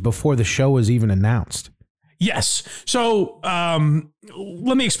news before the show was even announced. Yes. So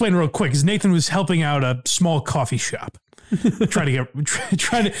let me explain real quick, because Nathan was helping out a small coffee shop, try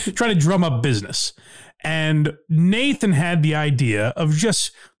to drum up business. And Nathan had the idea of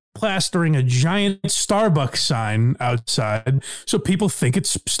just plastering a giant Starbucks sign outside so people think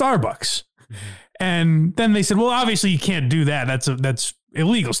it's Starbucks. And then they said, well, obviously you can't do that. That's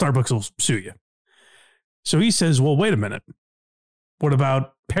illegal. Starbucks will sue you. So he says, well, wait a minute. What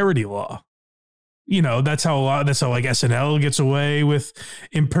about parody law? That's how like SNL gets away with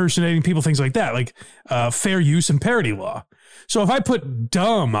impersonating people, things like that, like fair use and parody law. So if I put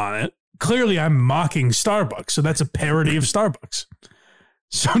dumb on it, clearly I'm mocking Starbucks. So that's a parody of Starbucks.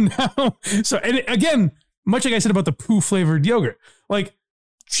 So now, and again, much like I said about the poo flavored yogurt, like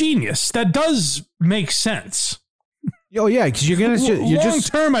genius. That does make sense. Oh yeah, because you're long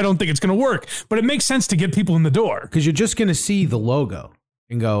term. I don't think it's gonna work, but it makes sense to get people in the door. Because you're just gonna see the logo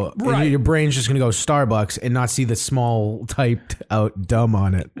and go, right. And your brain's just gonna go Starbucks and not see the small typed out dumb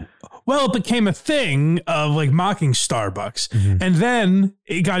on it. Well, it became a thing of like mocking Starbucks. Mm-hmm. And then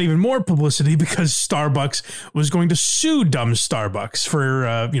it got even more publicity because Starbucks was going to sue Dumb Starbucks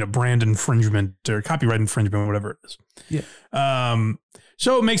for, brand infringement or copyright infringement, whatever it is. Yeah.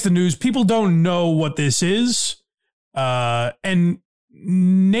 So it makes the news. People don't know what this is. And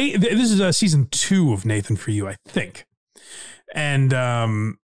this is season 2 of Nathan For You, I think. And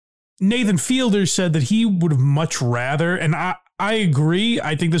Nathan Fielder said that he would have much rather, and I agree.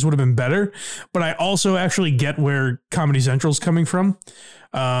 I think this would have been better, but I also actually get where Comedy Central's coming from.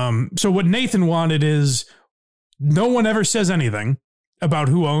 So what Nathan wanted is no one ever says anything about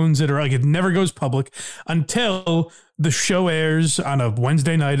who owns it, or like it never goes public until the show airs on a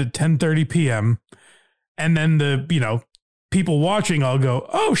Wednesday night at 10:30 p.m. And then the, people watching all go,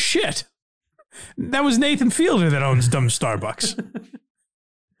 oh shit, that was Nathan Fielder that owns Dumb Starbucks.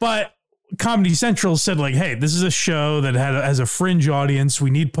 But Comedy Central said like, hey, this is a show that has a fringe audience.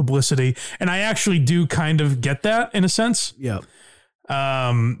 We need publicity. And I actually do kind of get that in a sense. Yeah.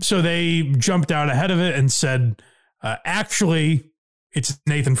 So they jumped out ahead of it and said, actually, it's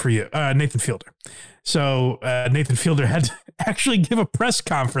Nathan Fielder. So Nathan Fielder had to actually give a press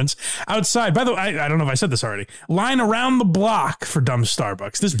conference outside. By the way, I don't know if I said this already. Line around the block for Dumb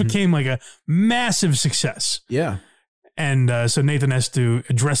Starbucks. This became like a massive success. Yeah. And so Nathan has to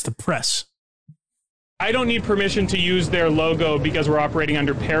address the press. I don't need permission to use their logo because we're operating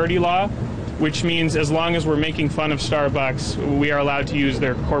under parody law, which means as long as we're making fun of Starbucks, we are allowed to use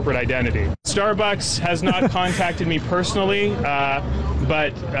their corporate identity. Starbucks has not contacted me personally,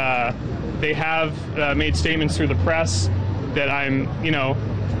 but they have made statements through the press that I'm,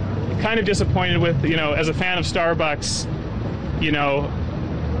 kind of disappointed with. As a fan of Starbucks,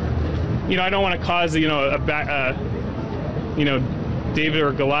 I don't want to cause, David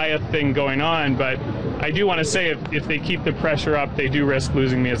or Goliath thing going on, but I do want to say if they keep the pressure up, they do risk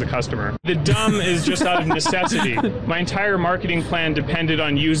losing me as a customer. The dumb is just out of necessity. My entire marketing plan depended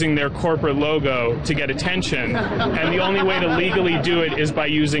on using their corporate logo to get attention, and the only way to legally do it is by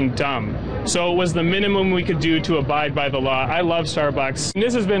using dumb. So it was the minimum we could do to abide by the law. I love Starbucks. And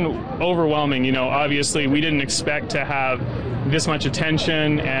this has been overwhelming. Obviously we didn't expect to have this much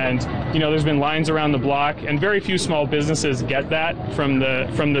attention, and there's been lines around the block, and very few small businesses get that from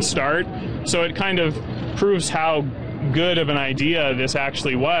the start. So it kind of proves how good of an idea this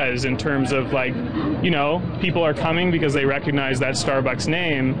actually was in terms of people are coming because they recognize that Starbucks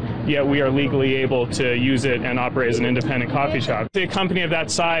name, yet we are legally able to use it and operate as an independent coffee shop. A company of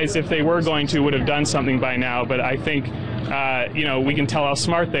that size, if they were going to, would have done something by now, but I think we can tell how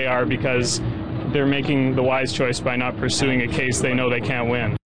smart they are because they're making the wise choice by not pursuing a case they know they can't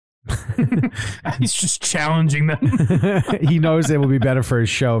win. He's just challenging them. He knows it will be better for his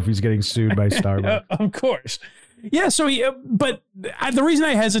show if he's getting sued by Starbucks. Of course. Yeah, so but the reason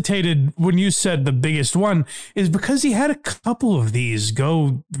I hesitated when you said the biggest one is because he had a couple of these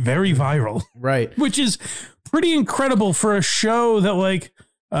go very viral. Right. Which is pretty incredible for a show that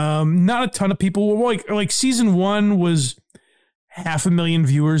Not a ton of people were like season 1 was 500,000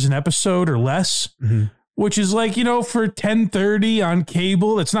 viewers an episode or less, which is like, you know, for 10:30 on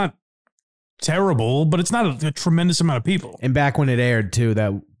cable, it's not terrible, but it's not a tremendous amount of people. And back when it aired too,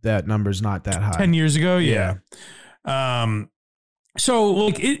 that number's not that high. 10 years ago. Yeah. So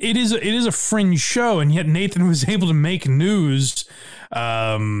like it is a fringe show, and yet Nathan was able to make news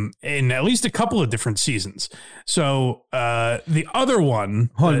in at least a couple of different seasons. So the other one,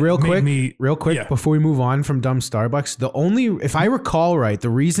 hold on, real quick before we move on from Dumb Starbucks, if I recall right, the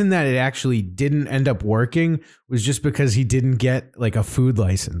reason that it actually didn't end up working was just because he didn't get like a food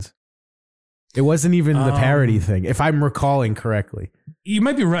license. It wasn't even the parody thing, if I'm recalling correctly. You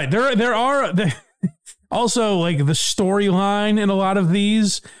might be right. There are also like the storyline in a lot of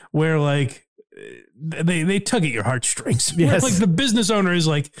these where like they tug at your heartstrings. Yes. Like the business owner is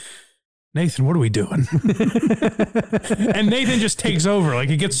like, Nathan, what are we doing? And Nathan just takes over. Like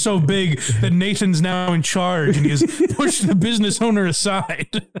it gets so big that Nathan's now in charge and he has pushed the business owner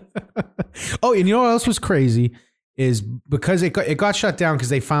aside. Oh, and you know what else was crazy is because it got shut down because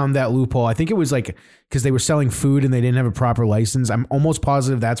they found that loophole. I think it was like because they were selling food and they didn't have a proper license. I'm almost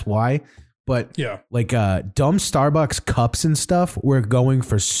positive that's why. But yeah, like dumb Starbucks cups and stuff were going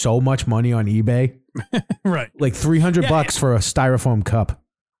for so much money on eBay. Right. Like $300 for a styrofoam cup.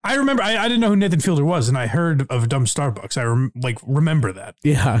 I remember I didn't know who Nathan Fielder was, and I heard of Dumb Starbucks. I remember that.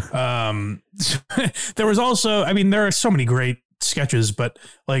 Yeah. There was also, I mean, there are so many great sketches, but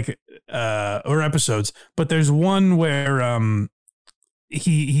like or episodes, but there's one where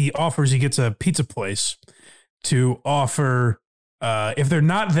he gets a pizza place to offer if they're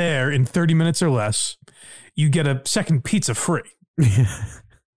not there in 30 minutes or less, you get a second pizza free.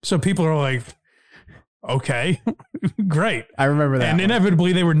 So people are like, okay, great. I remember that. And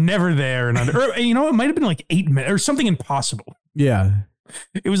inevitably they were never there. And you know, it might have been like 8 minutes or something impossible. Yeah.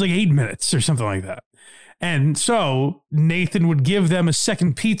 It was like 8 minutes or something like that. And so Nathan would give them a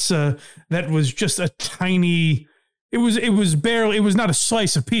second pizza that was just a tiny, it was not a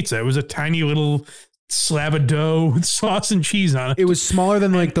slice of pizza. It was a tiny little slab of dough with sauce and cheese on it. It was smaller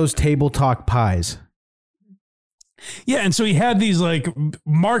than like those table talk pies. Yeah. And so he had these like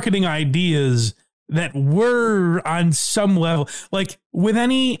marketing ideas that were on some level, like with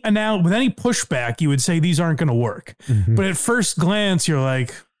any pushback, you would say these aren't going to work. Mm-hmm. But at first glance, you're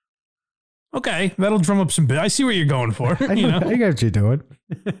like, okay, that'll drum up some. I see what you're going for. I get what you're doing.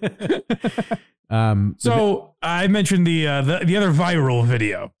 So I mentioned the other viral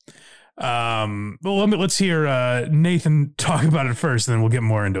video. Well, let's hear Nathan talk about it first, and then we'll get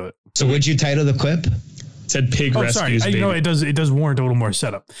more into it. So, would you title the quip? It said pig rescues. You know, it does warrant a little more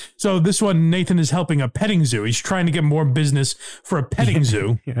setup. So this one, Nathan is helping a petting zoo. He's trying to get more business for a petting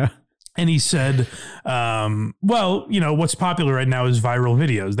zoo. Yeah. And he said, well, you know, what's popular right now is viral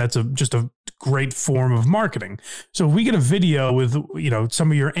videos. That's just a great form of marketing. So if we get a video with, you know,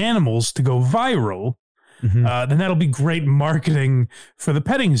 some of your animals to go viral, then that'll be great marketing for the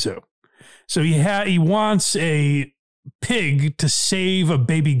petting zoo. So he wants a pig to save a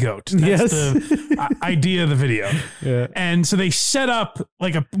baby goat. That's the idea of the video. Yeah. And so they set up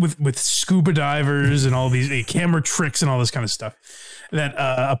like with scuba divers and all these camera tricks and all this kind of stuff, that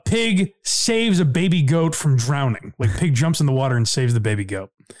a pig saves a baby goat from drowning. Like pig jumps in the water and saves the baby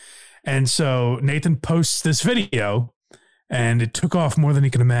goat. And so Nathan posts this video and it took off more than he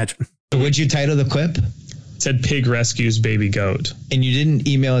could imagine. Would you title the quip? It said pig rescues baby goat. And you didn't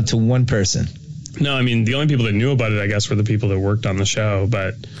email it to one person? No, I mean, the only people that knew about it, I guess, were the people that worked on the show.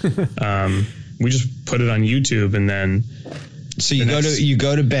 But we just put it on YouTube, and then. So you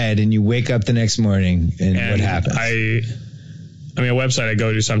go to bed and you wake up the next morning, and what happens? I mean, a website I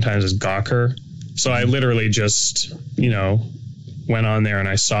go to sometimes is Gawker. So I literally just, you know, went on there and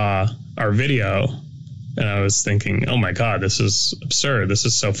I saw our video, and I was thinking, oh my God, this is absurd. This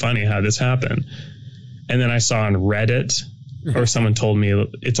is so funny how this happened. And then I saw on Reddit, or someone told me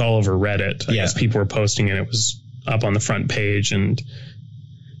it's all over Reddit. I guess people were posting it. It was up on the front page. And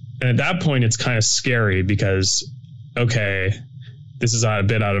at that point, it's kind of scary because, okay, this is a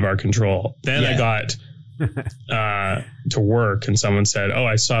bit out of our control. Then I got to work and someone said, oh,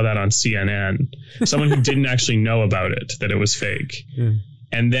 I saw that on CNN. Someone who didn't actually know about it, that it was fake. Yeah.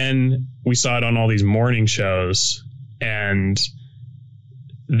 And then we saw it on all these morning shows. And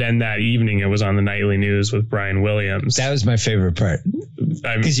then that evening, it was on the nightly news with Brian Williams. That was my favorite part.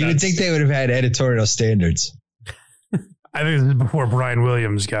 Because you would think they would have had editorial standards. I think this is before Brian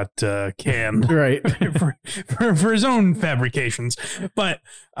Williams got canned, right, for his own fabrications. But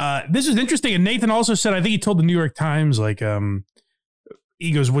this is interesting. And Nathan also said, I think he told the New York Times, like,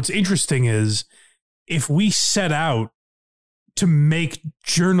 he goes, what's interesting is if we set out to make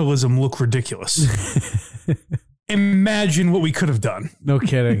journalism look ridiculous. Imagine what we could have done. No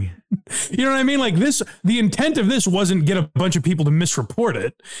kidding. You know what I mean? Like this, the intent of this wasn't get a bunch of people to misreport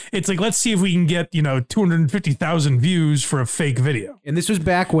it. It's like, let's see if we can get, 250,000 views for a fake video. And this was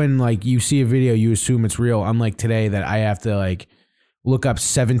back when, like, you see a video, you assume it's real. Unlike today that I have to, like, look up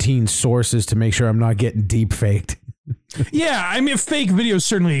 17 sources to make sure I'm not getting deep faked. Yeah, I mean, fake videos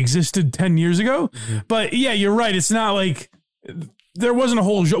certainly existed 10 years ago. Mm-hmm. But yeah, you're right. It's not like there wasn't a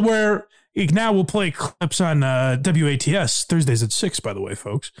whole where now we'll play clips on WATS Thursdays at 6, by the way,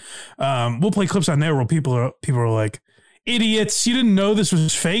 folks. We'll play clips on there where people are like, idiots, you didn't know this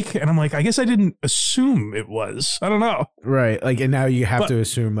was fake? And I'm like, I guess I didn't assume it was. I don't know. Right. Like, and now you have to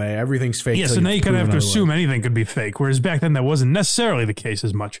assume that everything's fake. Yeah, so now you kind of have to assume anything could be fake, whereas back then that wasn't necessarily the case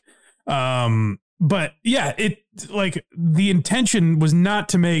as much. But yeah, like the intention was not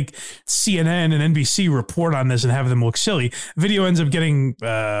to make CNN and NBC report on this and have them look silly. Video ends up getting,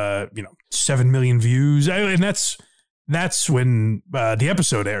 7 million views. And that's when the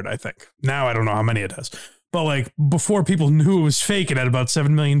episode aired, I think. Now I don't know how many it has. But like before people knew it was fake, it had about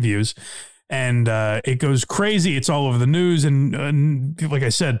 7 million views. And it goes crazy. It's all over the news. And like I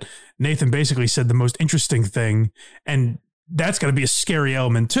said, Nathan basically said the most interesting thing. And that's got to be a scary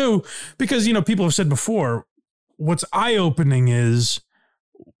element too, because, people have said before, what's eye-opening is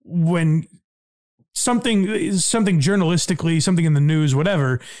when something journalistically, something in the news,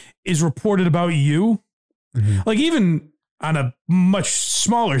 whatever, is reported about you, like even on a much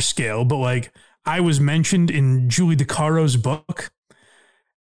smaller scale, but like I was mentioned in Julie DeCaro's book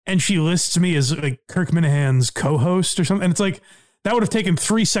and she lists me as like Kirk Minahan's co-host or something. And it's like, that would have taken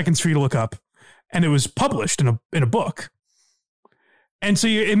 3 seconds for you to look up, and it was published in a book. And so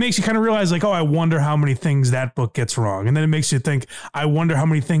it makes you kind of realize, like, oh, I wonder how many things that book gets wrong. And then it makes you think, I wonder how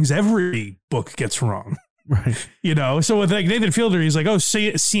many things every book gets wrong. Right. So with like Nathan Fielder, he's like, oh,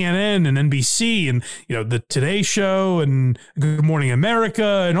 CNN and NBC and, the Today Show and Good Morning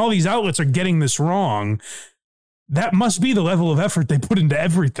America and all these outlets are getting this wrong. That must be the level of effort they put into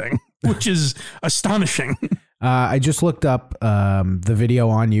everything, which is astonishing. I just looked up the video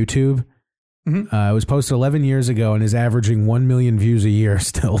on YouTube. Mm-hmm. It was posted 11 years ago and is averaging 1 million views a year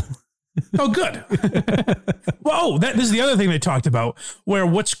still. Oh, good. Well, this is the other thing they talked about, where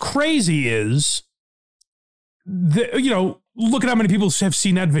what's crazy is, look at how many people have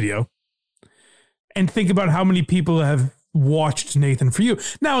seen that video and think about how many people have watched Nathan For You.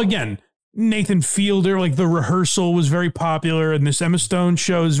 Now, again, Nathan Fielder, like The Rehearsal was very popular, and this Emma Stone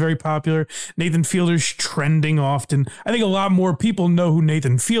show is very popular. Nathan Fielder's trending often. I think a lot more people know who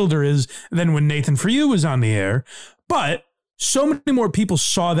Nathan Fielder is than when Nathan For You was on the air. But so many more people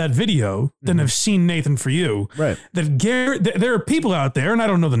saw that video than have seen Nathan For You. Right. There are people out there, and I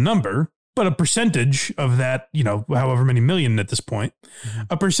don't know the number, but a percentage of that, however many million at this point,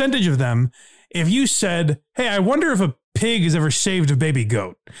 a percentage of them, if you said, hey, I wonder if a pig has ever saved a baby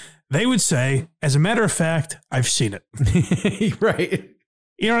goat, they would say, as a matter of fact, I've seen it. Right.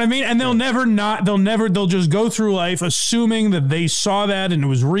 You know what I mean? And they'll just go through life assuming that they saw that and it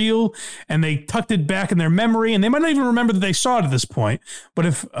was real, and they tucked it back in their memory, and they might not even remember that they saw it at this point. But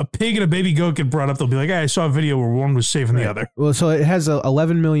if a pig and a baby goat get brought up, they'll be like, hey, I saw a video where one was saving the other. Well, so it has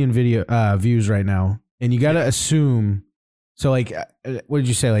 11 million views right now. And you got to assume, so like, what did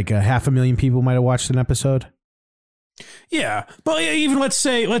you say? Like 500,000 people might have watched an episode? Yeah, but even let's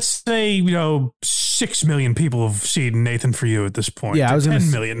say 6 million people have seen Nathan For You at this point. Yeah, I was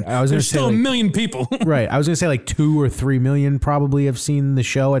 10 million. There's still a million people. Right. I was going to say like 2 or 3 million probably have seen the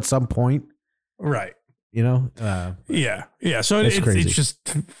show at some point. Right. Yeah. So it's just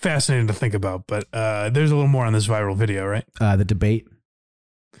fascinating to think about. But there's a little more on this viral video, right? The debate.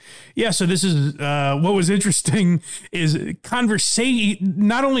 Yeah, so this is what was interesting is conversation.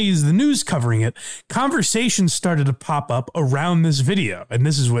 Not only is the news covering it, conversations started to pop up around this video, and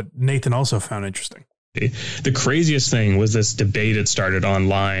this is what Nathan also found interesting. The craziest thing was this debate that started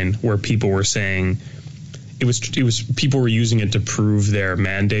online where people were saying it was people were using it to prove their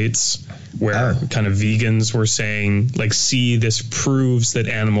mandates, where kind of vegans were saying, like, see, this proves that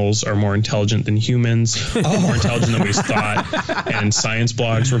animals are more intelligent than humans, more intelligent than we thought. And science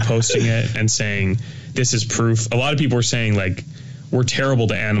blogs were posting it and saying, this is proof. A lot of people were saying, like, we're terrible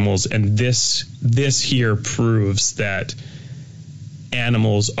to animals, and this here proves that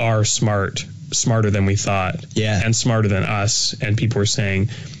animals are smarter than we thought, and smarter than us. And people were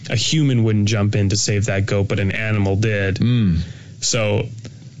saying a human wouldn't jump in to save that goat, but an animal did. So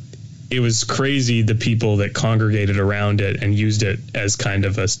it was crazy, the people that congregated around it and used it as kind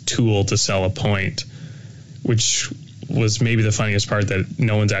of a tool to sell a point, which was maybe the funniest part, that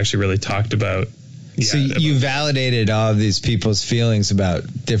no one's actually really talked about, So you validated all of these people's feelings about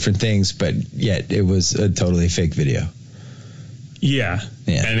different things, but yet it was a totally fake video. Yeah.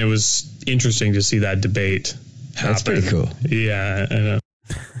 And it was interesting to see that debate happen. That's pretty cool. Yeah, I know.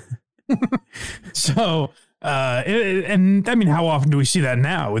 So, and I mean, how often do we see that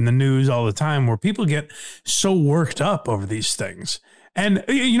now in the news all the time where people get so worked up over these things? And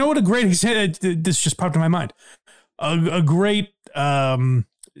you know what a great example, this just popped in my mind. A great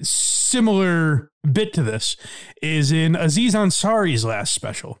similar bit to this is in Aziz Ansari's last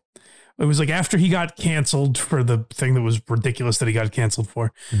special. It was like after he got canceled for the thing that was ridiculous that he got canceled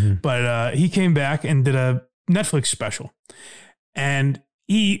for. Mm-hmm. But he came back and did a Netflix special. And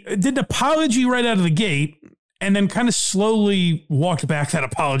he did an apology right out of the gate and then kind of slowly walked back that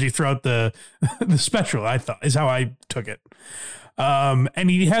apology throughout the special, I thought, is how I took it. And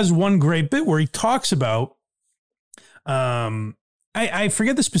he has one great bit where he talks about, I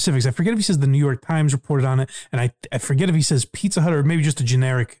forget the specifics. I forget if he says the New York Times reported on it. And I forget if he says Pizza Hut or maybe just a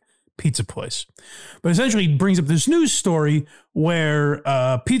generic pizza place. But essentially he brings up this news story where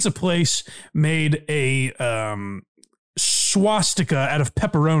a pizza place made a swastika out of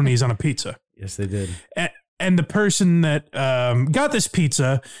pepperonis on a pizza. Yes, they did. And the person that got this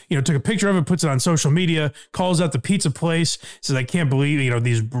pizza, took a picture of it, puts it on social media, calls out the pizza place, says, I can't believe,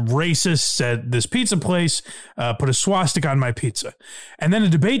 these racists at this pizza place put a swastika on my pizza. And then a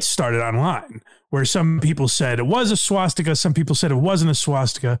debate started online where some people said it was a swastika, some people said it wasn't a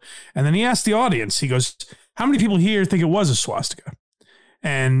swastika. And then he asked the audience, he goes, how many people here think it was a swastika?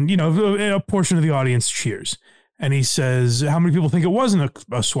 And, a portion of the audience cheers. And he says, how many people think it wasn't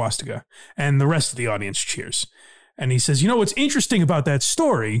a swastika? And the rest of the audience cheers. And he says, what's interesting about that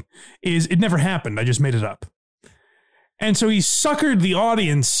story is it never happened. I just made it up. And so he suckered the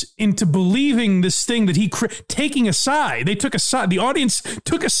audience into believing this thing that taking a side. They took a side. The audience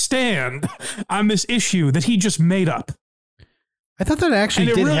took a stand on this issue that he just made up. I thought that actually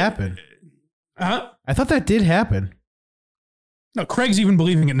did happen. Huh? I thought that did happen. No, Craig's even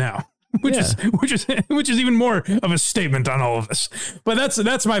believing it now. Which is even more of a statement on all of this. But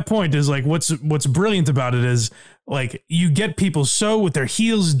that's my point is like what's brilliant about it is like you get people so with their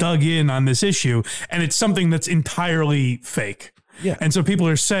heels dug in on this issue and it's something that's entirely fake. Yeah. And so people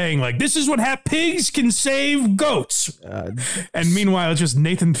are saying like this is what pigs can save goats. And meanwhile it's just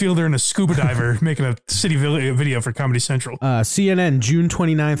Nathan Fielder and a scuba diver making a city video for Comedy Central. CNN June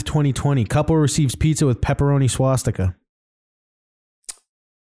 29th, 2020. Couple receives pizza with pepperoni swastika.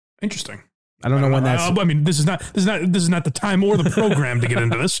 Interesting. I don't know when that's. I mean, this is not the time or the program to get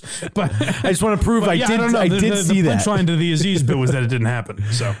into this. But I just want to prove I did see that. The punchline to the Aziz bit was that it didn't happen.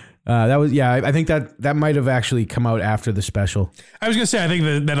 So that was I think that might have actually come out after the special. I was gonna say I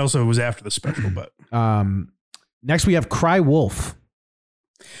think that also was after the special. But next we have Cry Wolf.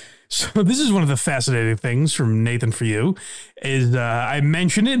 So this is one of the fascinating things from Nathan for you is I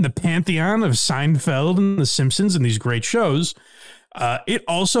mentioned it in the pantheon of Seinfeld and The Simpsons and these great shows. It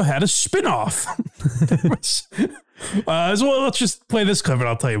also had a spin-off. So let's just play this clip and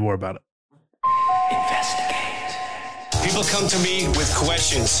I'll tell you more about it. Investigate. People come to me with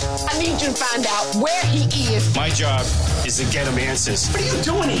questions. I need you to find out where he is. My job is to get them answers. What are you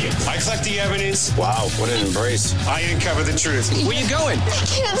doing here? I collect the evidence. Wow, what an embrace. I uncover the truth. Where you going? I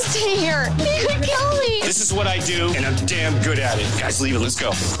can't stay here. They could kill me. This is what I do, and I'm damn good at it. Guys, leave it. Let's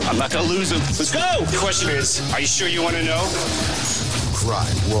go. I'm not going to lose him. Let's go. The question is, are you sure you want to know? Cry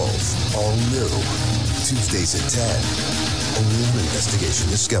Wolf, all new. Tuesdays at 10. Only on Investigation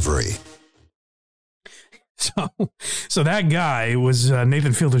Discovery. So that guy was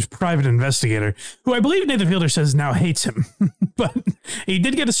Nathan Fielder's private investigator, who I believe Nathan Fielder says now hates him. But he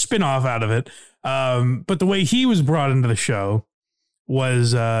did get a spinoff out of it. But the way he was brought into the show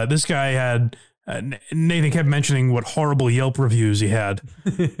was this guy had, Nathan kept mentioning what horrible Yelp reviews he had.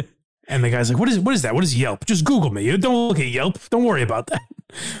 And the guy's like, what is that? What is Yelp? Just Google me. Don't look at Yelp. Don't worry about that.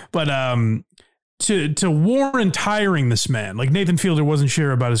 But to warrant hiring this man, like Nathan Fielder wasn't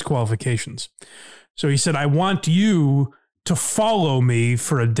sure about his qualifications. So he said, I want you to follow me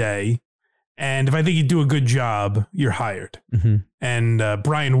for a day. And if I think you do a good job, you're hired. Mm-hmm. And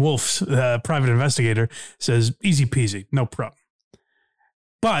Brian Wolf's private investigator says, easy peasy, no problem.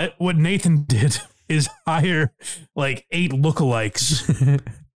 But what Nathan did is hire like 8 lookalikes.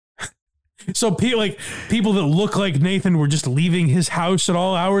 So people that look like Nathan were just leaving his house at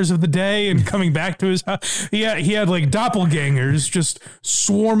all hours of the day and coming back to his house. He had like doppelgangers just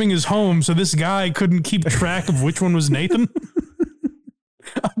swarming his home. So this guy couldn't keep track of which one was Nathan.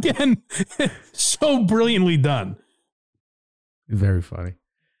 Again, so brilliantly done. Very funny.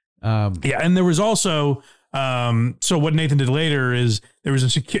 Yeah. And there was also So what Nathan did later is there was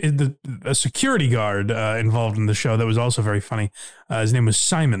a security guard involved in the show that was also very funny. His name was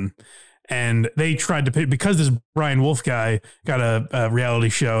Simon. And they tried to because this Brian Wolf guy got a reality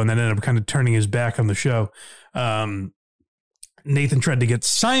show and then ended up kind of turning his back on the show. Nathan tried to get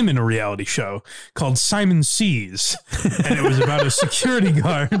Simon a reality show called Simon Sees. And it was about a security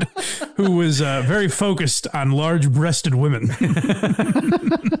guard who was very focused on large-breasted women.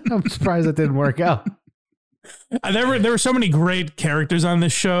 I'm surprised that didn't work out. There were so many great characters on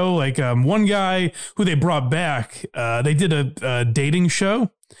this show. Like one guy who they brought back, they did a dating show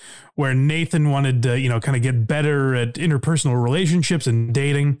where Nathan wanted to, kind of get better at interpersonal relationships and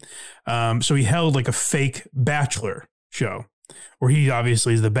dating. So he held like a fake bachelor show where he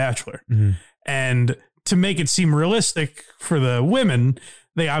obviously is the bachelor. Mm-hmm. And to make it seem realistic for the women,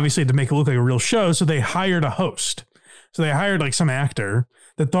 they obviously had to make it look like a real show. So they hired a host. So they hired like some actor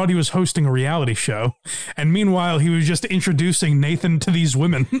that thought he was hosting a reality show. And meanwhile, he was just introducing Nathan to these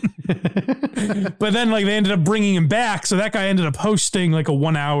women. But then like they ended up bringing him back. So that guy ended up hosting like a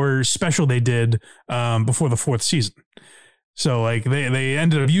 1-hour special they did before the 4th season. So like they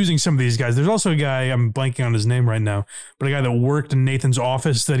ended up using some of these guys. There's also a guy, I'm blanking on his name right now, but a guy that worked in Nathan's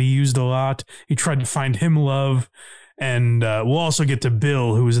office that he used a lot. He tried to find him love. And we'll also get to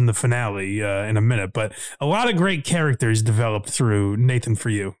Bill, who was in the finale in a minute. But a lot of great characters developed through Nathan For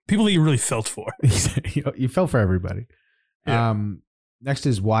You. People that you really felt for. You felt for everybody. Yeah. Next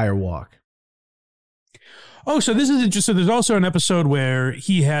is Wire Walk. Oh, so this is interesting. There's also an episode where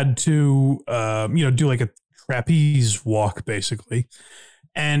he had to, do like a trapeze walk, basically.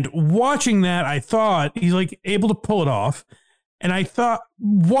 And watching that, I thought he's like able to pull it off. And I thought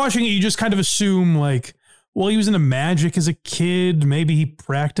watching it, you just kind of assume like, well, he was into magic as a kid. Maybe he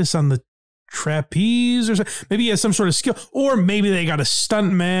practiced on the trapeze or something. Maybe he has some sort of skill, or maybe they got a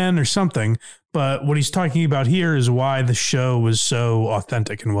stunt man or something. But what he's talking about here is why the show was so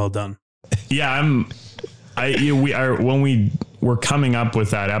authentic and well done. Yeah, when we were coming up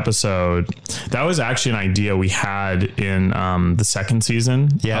with that episode, that was actually an idea we had in the 2nd season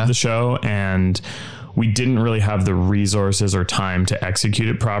of the show. And we didn't really have the resources or time to execute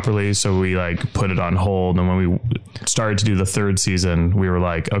it properly. So we like put it on hold. And when we started to do the 3rd season, we were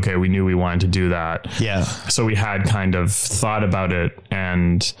like, okay, we knew we wanted to do that. Yeah. So we had kind of thought about it,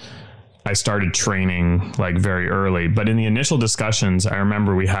 and I started training like very early. But in the initial discussions, I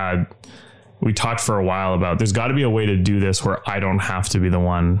remember we talked for a while about there's got to be a way to do this where I don't have to be the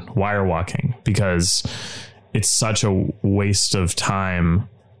one wire walking, because it's such a waste of time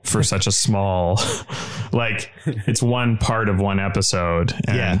for such a small, like it's one part of one episode.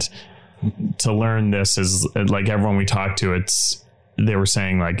 And to learn this is like everyone we talked to, they were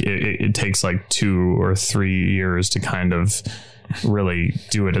saying like it takes like 2 or 3 years to kind of really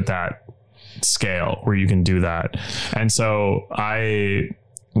do it at that scale where you can do that. And so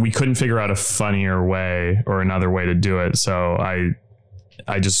we couldn't figure out a funnier way or another way to do it. So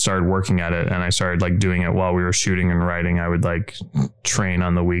I just started working at it, and I started like doing it while we were shooting and writing. I would like train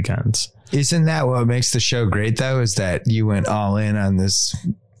on the weekends. Isn't that what makes the show great though? Is that you went all in on this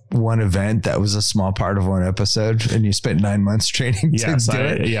one event that was a small part of one episode, and you spent 9 months training to do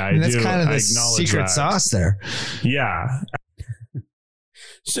it. Yeah, and that's kind of the secret sauce there. Yeah.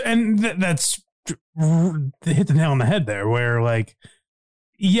 So, and that's hit the nail on the head there, where like,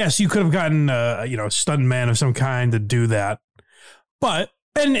 yes, you could have gotten a stunt man of some kind to do that. But,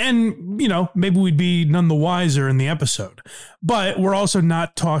 and maybe we'd be none the wiser in the episode. But we're also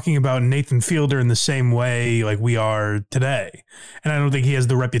not talking about Nathan Fielder in the same way like we are today. And I don't think he has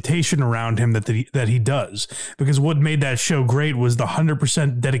the reputation around him that he does. Because what made that show great was the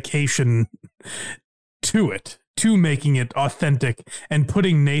 100% dedication to it, to making it authentic and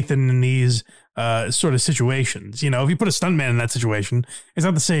putting Nathan in these sort of situations. If you put a stuntman in that situation, it's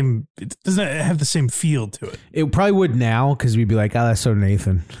not the same. It doesn't have the same feel to it. It probably would now, because we'd be like, oh, that's so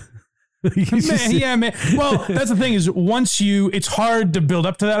Nathan. man. Well, that's the thing is it's hard to build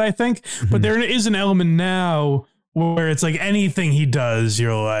up to that, I think. But there is an element now where it's like anything he does,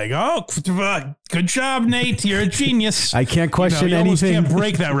 you're like, oh, good job, Nate. You're a genius. I can't question you anything. Can't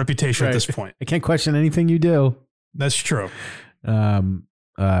break that reputation at this point. I can't question anything you do. That's true.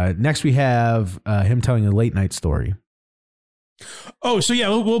 Next we have him telling a late night story. Oh, so yeah,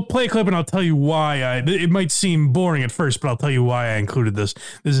 we'll play a clip and I'll tell you why. It might seem boring at first, but I'll tell you why I included this.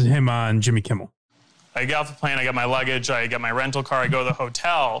 This is him on Jimmy Kimmel. I get off the plane, I get my luggage, I get my rental car, I go to the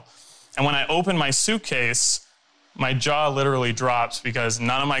hotel, and when I open my suitcase, my jaw literally drops because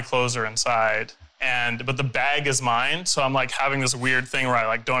none of my clothes are inside. But the bag is mine, so I'm like having this weird thing where I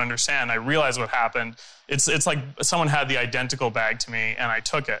like don't understand. I realize what happened. It's like someone had the identical bag to me and I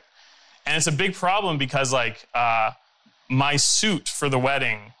took it. And it's a big problem because, like, my suit for the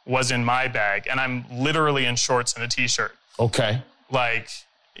wedding was in my bag, and I'm literally in shorts and a T-shirt. Okay. Like,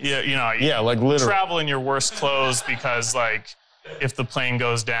 you know, yeah, like literally. Travel in your worst clothes because, like, if the plane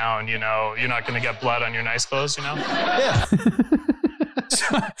goes down, you know, you're not going to get blood on your nice clothes, you know? Yeah.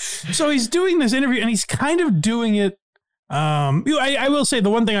 So he's doing this interview, and he's kind of doing it. I will say the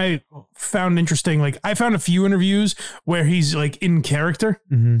one thing I found interesting, like I found a few interviews where he's like in character,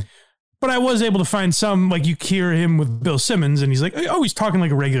 but I was able to find some, like you hear him with Bill Simmons, and he's like, oh, he's talking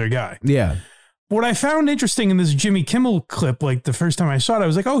like a regular guy. Yeah. What I found interesting in this Jimmy Kimmel clip, like the first time I saw it, I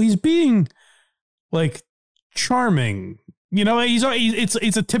was like, oh, he's being like charming. You know,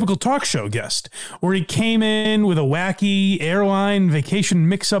 it's a typical talk show guest where he came in with a wacky airline vacation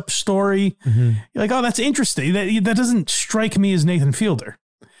mix-up story. You're like, oh, that's interesting. That doesn't strike me as Nathan Fielder.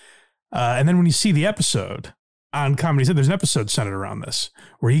 And then when you see the episode on Comedy Central, there's an episode centered around this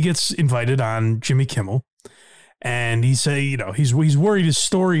where he gets invited on Jimmy Kimmel. And he say, you know, he's worried his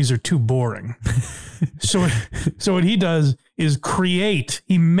stories are too boring. So what he does is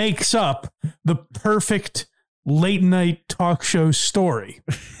he makes up the perfect late night talk show story.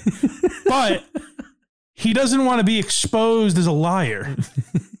 But he doesn't want to be exposed as a liar.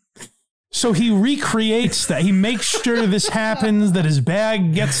 So he recreates that. He makes sure this happens, that his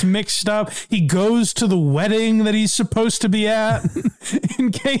bag gets mixed up. He goes to the wedding that he's supposed to be at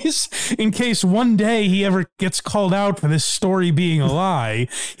in case one day he ever gets called out for this story being a lie.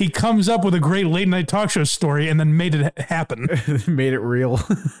 He comes up with a great late night talk show story and then made it happen. Made it real.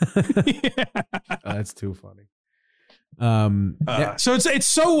 Yeah. Oh, that's too funny. So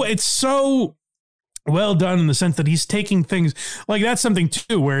it's so well done in the sense that he's taking things like that's something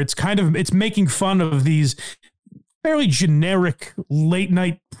too, where it's making fun of these fairly generic late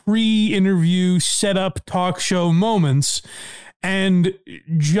night pre-interview setup talk show moments and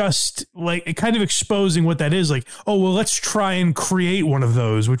just like kind of exposing what that is. Like, oh, well, let's try and create one of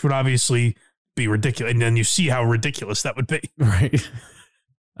those, which would obviously be ridiculous. And then you see how ridiculous that would be. Right.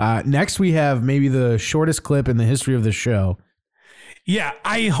 Next, we have maybe the shortest clip in the history of the show. Yeah,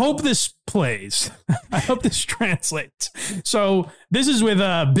 I hope this plays. I hope this translates. So this is with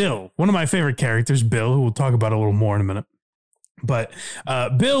Bill, one of my favorite characters, Bill, who we'll talk about a little more in a minute. But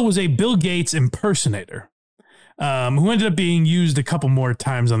Bill was a Bill Gates impersonator who ended up being used a couple more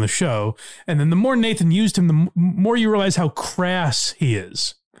times on the show. And then the more Nathan used him, the more you realize how crass he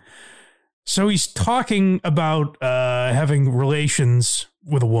is. So he's talking about having relations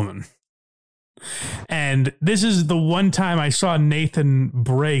with a woman. And this is the one time I saw Nathan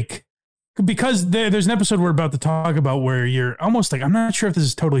break, because there's an episode we're about to talk about where you're almost like, I'm not sure if this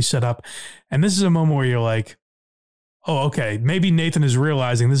is totally set up. And this is a moment where you're like, oh, okay, maybe Nathan is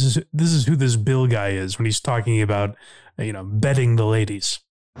realizing this is who this Bill guy is when he's talking about, you know, betting the ladies.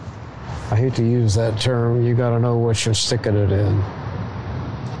 I hate to use that term. You got to know what you're sticking it in.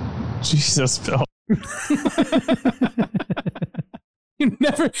 Jesus, Bill. You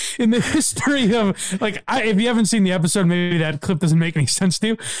never, in the history of, like, if you haven't seen the episode, maybe that clip doesn't make any sense to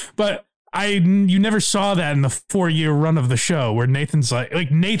you, but you never saw that in the 4-year run of the show where Nathan's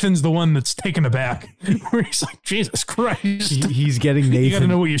like Nathan's the one that's taken aback, where he's like, Jesus Christ. He's getting Nathan. You got to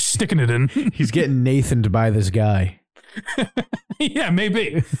know what you're sticking it in. He's getting Nathaned by this guy. Yeah,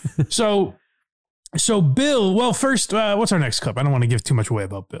 maybe. So Bill, well, first, what's our next clip? I don't want to give too much away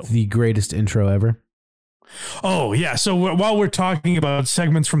about Bill. The greatest intro ever. Oh, yeah. So while we're talking about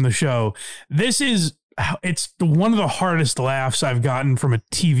segments from the show, it's one of the hardest laughs I've gotten from a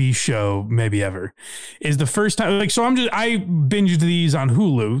TV show maybe ever. Is the first time, like, so I binged these on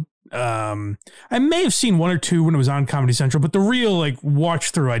Hulu. I may have seen one or two when it was on Comedy Central, but the real like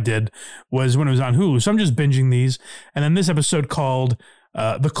watch through I did was when it was on Hulu. So I'm just binging these. And then this episode called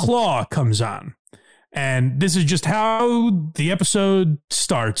The Claw comes on. And this is just how the episode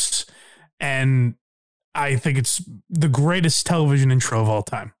starts. And I think it's the greatest television intro of all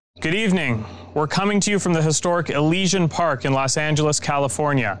time. Good evening. We're coming to you from the historic Elysian Park in Los Angeles,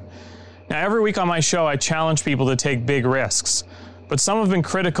 California. Now, every week on my show, I challenge people to take big risks, but some have been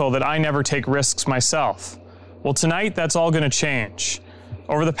critical that I never take risks myself. Well, tonight, that's all going to change.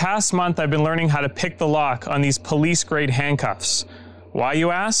 Over the past month, I've been learning how to pick the lock on these police-grade handcuffs. Why,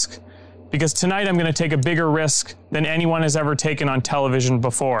 you ask? Because tonight, I'm going to take a bigger risk than anyone has ever taken on television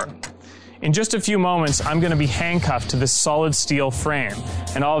before. In just a few moments, I'm going to be handcuffed to this solid steel frame,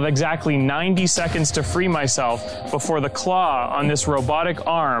 and I'll have exactly 90 seconds to free myself before the claw on this robotic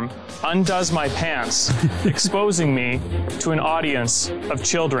arm undoes my pants, exposing me to an audience of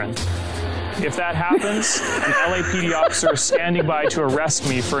children. If that happens, an LAPD officer is standing by to arrest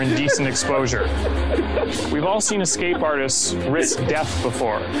me for indecent exposure. We've all seen escape artists risk death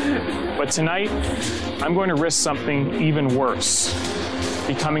before, but tonight, I'm going to risk something even worse.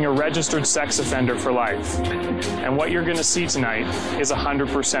 Becoming a registered sex offender for life. And what you're going to see tonight is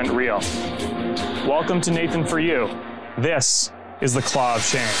 100% real. Welcome to Nathan For You. This is the Claw of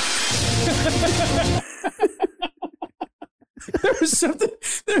Shame.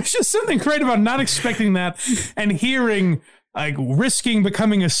 There's just something great about not expecting that and hearing like risking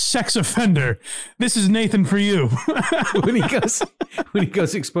becoming a sex offender. This is Nathan For You. when he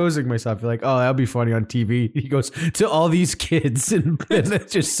goes exposing myself, you're like, oh, that'll be funny on TV. He goes to all these kids and they're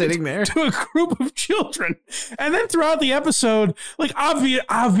just sitting there to a group of children. And then throughout the episode, like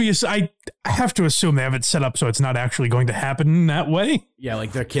obvious, I have to assume they have it set up so it's not actually going to happen in that way. Yeah,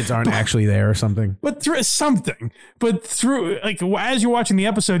 like their kids aren't actually there or something. But through like as you're watching the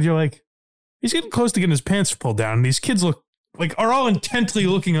episode, you're like, he's getting close to getting his pants pulled down. And these kids are all intently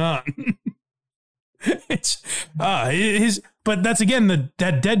looking on. But that's again that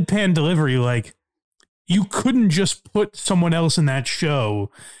deadpan delivery. Like, you couldn't just put someone else in that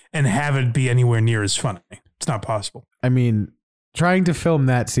show and have it be anywhere near as funny. It's not possible. I mean, trying to film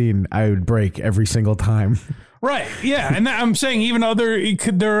that scene, I would break every single time. Right. Yeah. And I'm saying even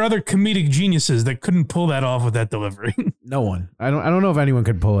there are other comedic geniuses that couldn't pull that off with that delivery. No one. I don't know if anyone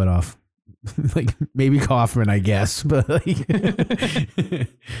could pull it off. Like maybe Kaufman, I guess, but like, we're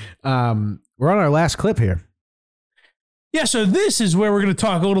on our last clip here. Yeah, so this is where we're going to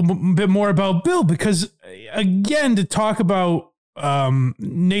talk a little bit more about Bill, because again, to talk about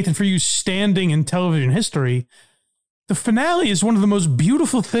Nathan For You standing in television history, the finale is one of the most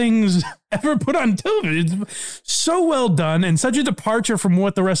beautiful things ever put on television. It's so well done and such a departure from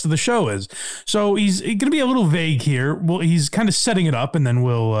what the rest of the show is. So he's going to be a little vague here. Well, he's kind of setting it up and then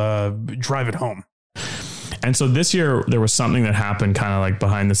we'll drive it home. And so this year there was something that happened kind of like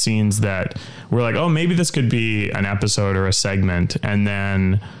behind the scenes that we're like, oh, maybe this could be an episode or a segment. And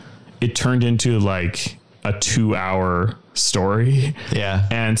then it turned into like a 2-hour story. Yeah.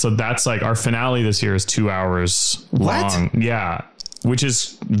 And so that's like our finale this year is 2 hours long. Yeah. Which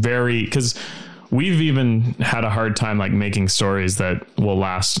is because we've even had a hard time like making stories that will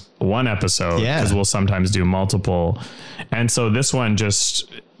last one episode, because we'll sometimes do multiple. And so this one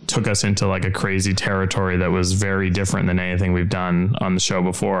just took us into like a crazy territory that was very different than anything we've done on the show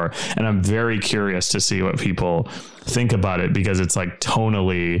before. And I'm very curious to see what people think about it, because it's like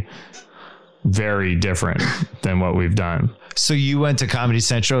tonally very different than what we've done. So you went to Comedy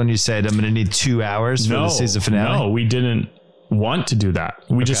Central and you said, I'm going to need 2 hours for the season finale? No, we didn't want to do that.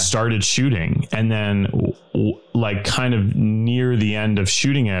 We just started shooting. And then like kind of near the end of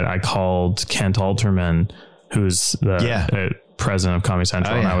shooting it, I called Kent Alterman, who's the president of Comedy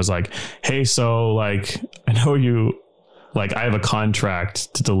Central. And I was like, hey, so like, I know you, like, I have a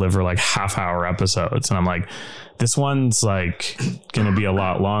contract to deliver like half-hour episodes. And I'm like, this one's like going to be a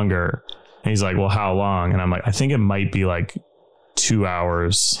lot longer. And he's like, well, how long? And I'm like, I think it might be like 2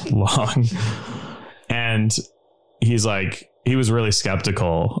 hours long. And he's like, he was really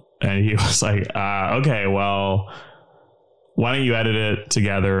skeptical. And he was like, okay, well, why don't you edit it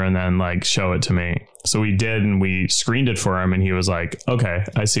together and then like show it to me? So we did, and we screened it for him. And he was like, okay,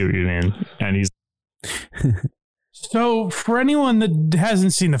 I see what you mean. And he's. So for anyone that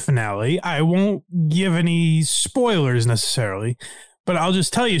hasn't seen the finale, I won't give any spoilers necessarily, but I'll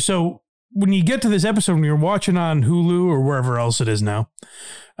just tell you. So when you get to this episode, when you're watching on Hulu or wherever else it is now,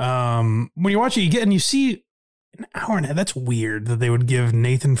 when you watch it, you see an hour and a half. That's weird that they would give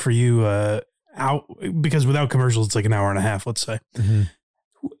Nathan For You out, because without commercials, it's like an hour and a half, let's say. Mm-hmm.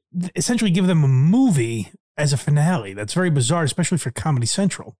 Essentially give them a movie as a finale. That's very bizarre, especially for Comedy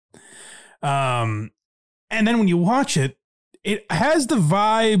Central. And then when you watch it, it has the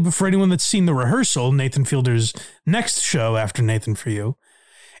vibe, for anyone that's seen The Rehearsal, Nathan Fielder's next show after Nathan For You.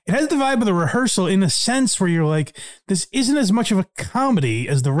 It has the vibe of The Rehearsal in a sense where you're like, this isn't as much of a comedy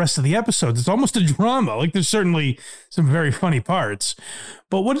as the rest of the episodes. It's almost a drama. Like, there's certainly some very funny parts.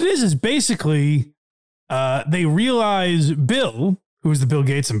 But what it is basically they realize Bill, who is the Bill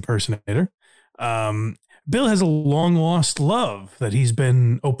Gates impersonator, Bill has a long-lost love that he's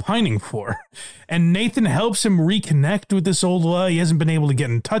been opining for. And Nathan helps him reconnect with this old love. He hasn't been able to get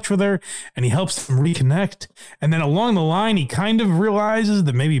in touch with her, and he helps them reconnect. And then along the line, he kind of realizes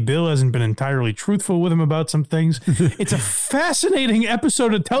that maybe Bill hasn't been entirely truthful with him about some things. It's a fascinating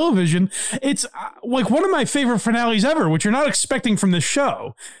episode of television. It's like one of my favorite finales ever, which you're not expecting from this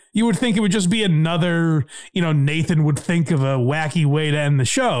show. You would think it would just be another, Nathan would think of a wacky way to end the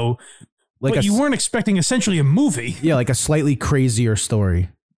show. But you weren't expecting essentially a movie. Yeah, like a slightly crazier story.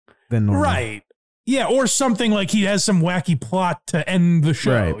 than normal. Right. Yeah, or something like he has some wacky plot to end the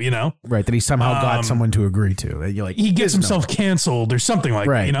show, Right. you know? Right, that he somehow got someone to agree to. That you're like, He gets "There's no himself way." canceled or something like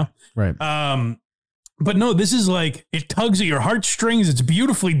that, you know? Right. But no, this is like, it tugs at your heartstrings. It's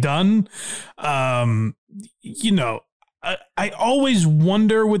beautifully done. You know, I always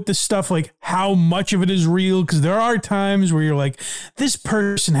wonder with this stuff, like how much of it is real, because there are times where you're like, this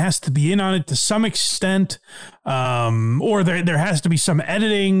person has to be in on it to some extent, or there has to be some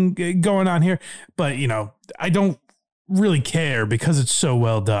editing going on here. But, you know, I don't really care because it's so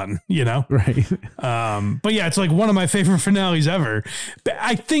well done, you know? Right. But yeah, it's like one of my favorite finales ever. But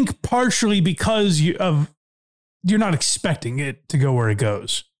I think partially because you're not expecting it to go where it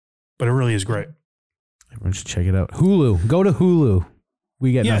goes, but it really is great. Everyone should check it out. Hulu. Go to Hulu.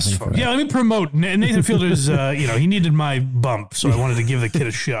 We get nothing for that. Yeah, let me promote Nathan Fielder's. You know, he needed my bump, so I wanted to give the kid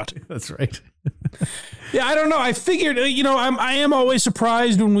a shot. That's right. Yeah, I don't know. I figured, you know, I am always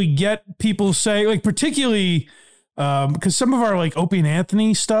surprised when we get people say, like, particularly because some of our like Opie and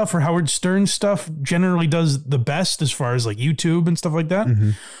Anthony stuff or Howard Stern stuff generally does the best as far as like YouTube and stuff like that.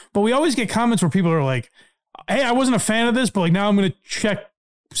 Mm-hmm. But we always get comments where people are like, "Hey, I wasn't a fan of this, but like now I'm going to check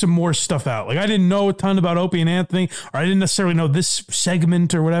some more stuff out. Like I didn't know a ton about Opie and Anthony, or I didn't necessarily know this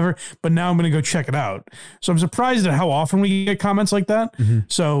segment or whatever, but now I'm going to go check it out." So I'm surprised at how often we get comments like that. Mm-hmm.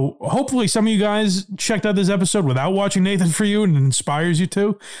 So hopefully some of you guys checked out this episode without watching Nathan For You and it inspires you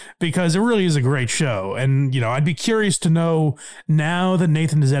to, because it really is a great show. And, you know, I'd be curious to know now that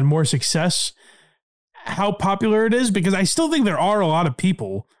Nathan has had more success, how popular it is, because I still think there are a lot of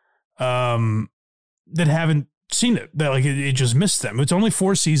people that haven't seen it, that like it just missed them. It's only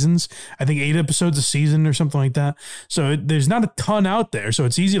 4 seasons, I think 8 episodes a season or something like that, so there's not a ton out there, so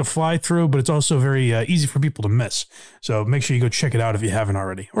it's easy to fly through, but it's also very easy for people to miss. So make sure you go check it out if you haven't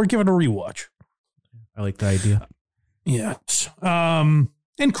already, or give it a rewatch. I like the idea. Yeah.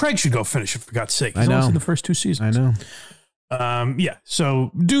 And Craig should go finish it, for God's sake. He's only seen the first 2 seasons. I know. Yeah,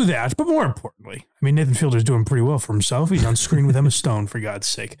 so do that. But more importantly, I mean, Nathan Fielder's doing pretty well for himself. He's on screen with Emma Stone, for God's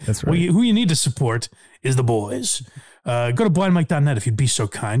sake. That's right. Who you need to support is the boys. Go to blindmike.net if you'd be so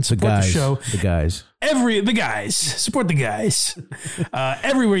kind. Support the show. The guys. The guys. Support the guys.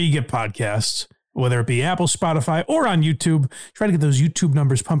 Everywhere you get podcasts, whether it be Apple, Spotify, or on YouTube. Try to get those YouTube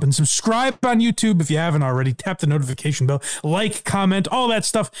numbers pumping. Subscribe on YouTube if you haven't already. Tap the notification bell. Like, comment, all that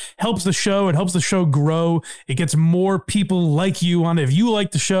stuff helps the show. It helps the show grow. It gets more people like you on it. If you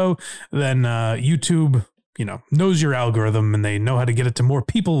like the show, then YouTube, you know, knows your algorithm and they know how to get it to more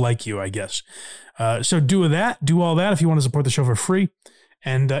people like you, I guess. So do that. Do all that if you want to support the show for free.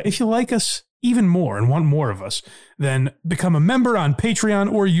 And if you like us even more and want more of us, then become a member on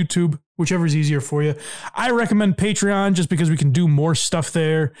Patreon or YouTube, whichever is easier for you. I recommend Patreon just because we can do more stuff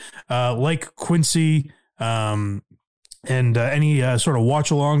there, like Quincy and any sort of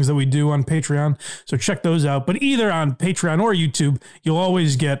watch-alongs that we do on Patreon. So check those out. But either on Patreon or YouTube, you'll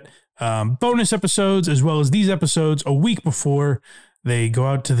always get bonus episodes as well as these episodes a week before they go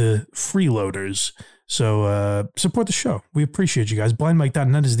out to the freeloaders. So support the show. We appreciate you guys.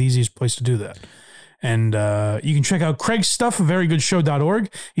 Blindmike.net is the easiest place to do that. And you can check out Craig's stuff at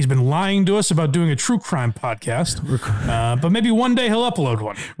verygoodshow.org. He's been lying to us about doing a true crime podcast, but maybe one day he'll upload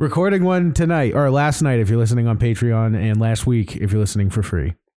one. Recording one tonight, or last night if you're listening on Patreon, and last week if you're listening for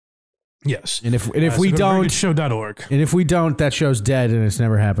free. Yes. And if we don't, verygoodshow.org. And if we don't, that show's dead and it's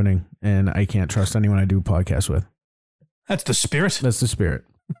never happening. And I can't trust anyone I do podcasts with. That's the spirit. That's the spirit.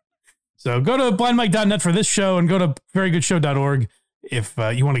 So go to blindmike.net for this show and go to verygoodshow.org if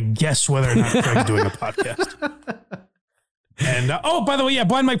you want to guess whether or not Craig's doing a podcast. And, by the way, yeah,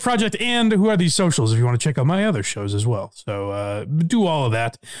 Blind Mike Project and Who Are These Socials if you want to check out my other shows as well. So do all of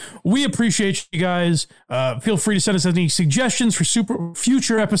that. We appreciate you guys. Feel free to send us any suggestions for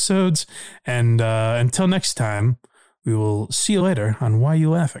future episodes. And until next time, we will see you later on Why You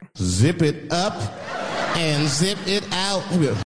Laughing? Zip it up and zip it out.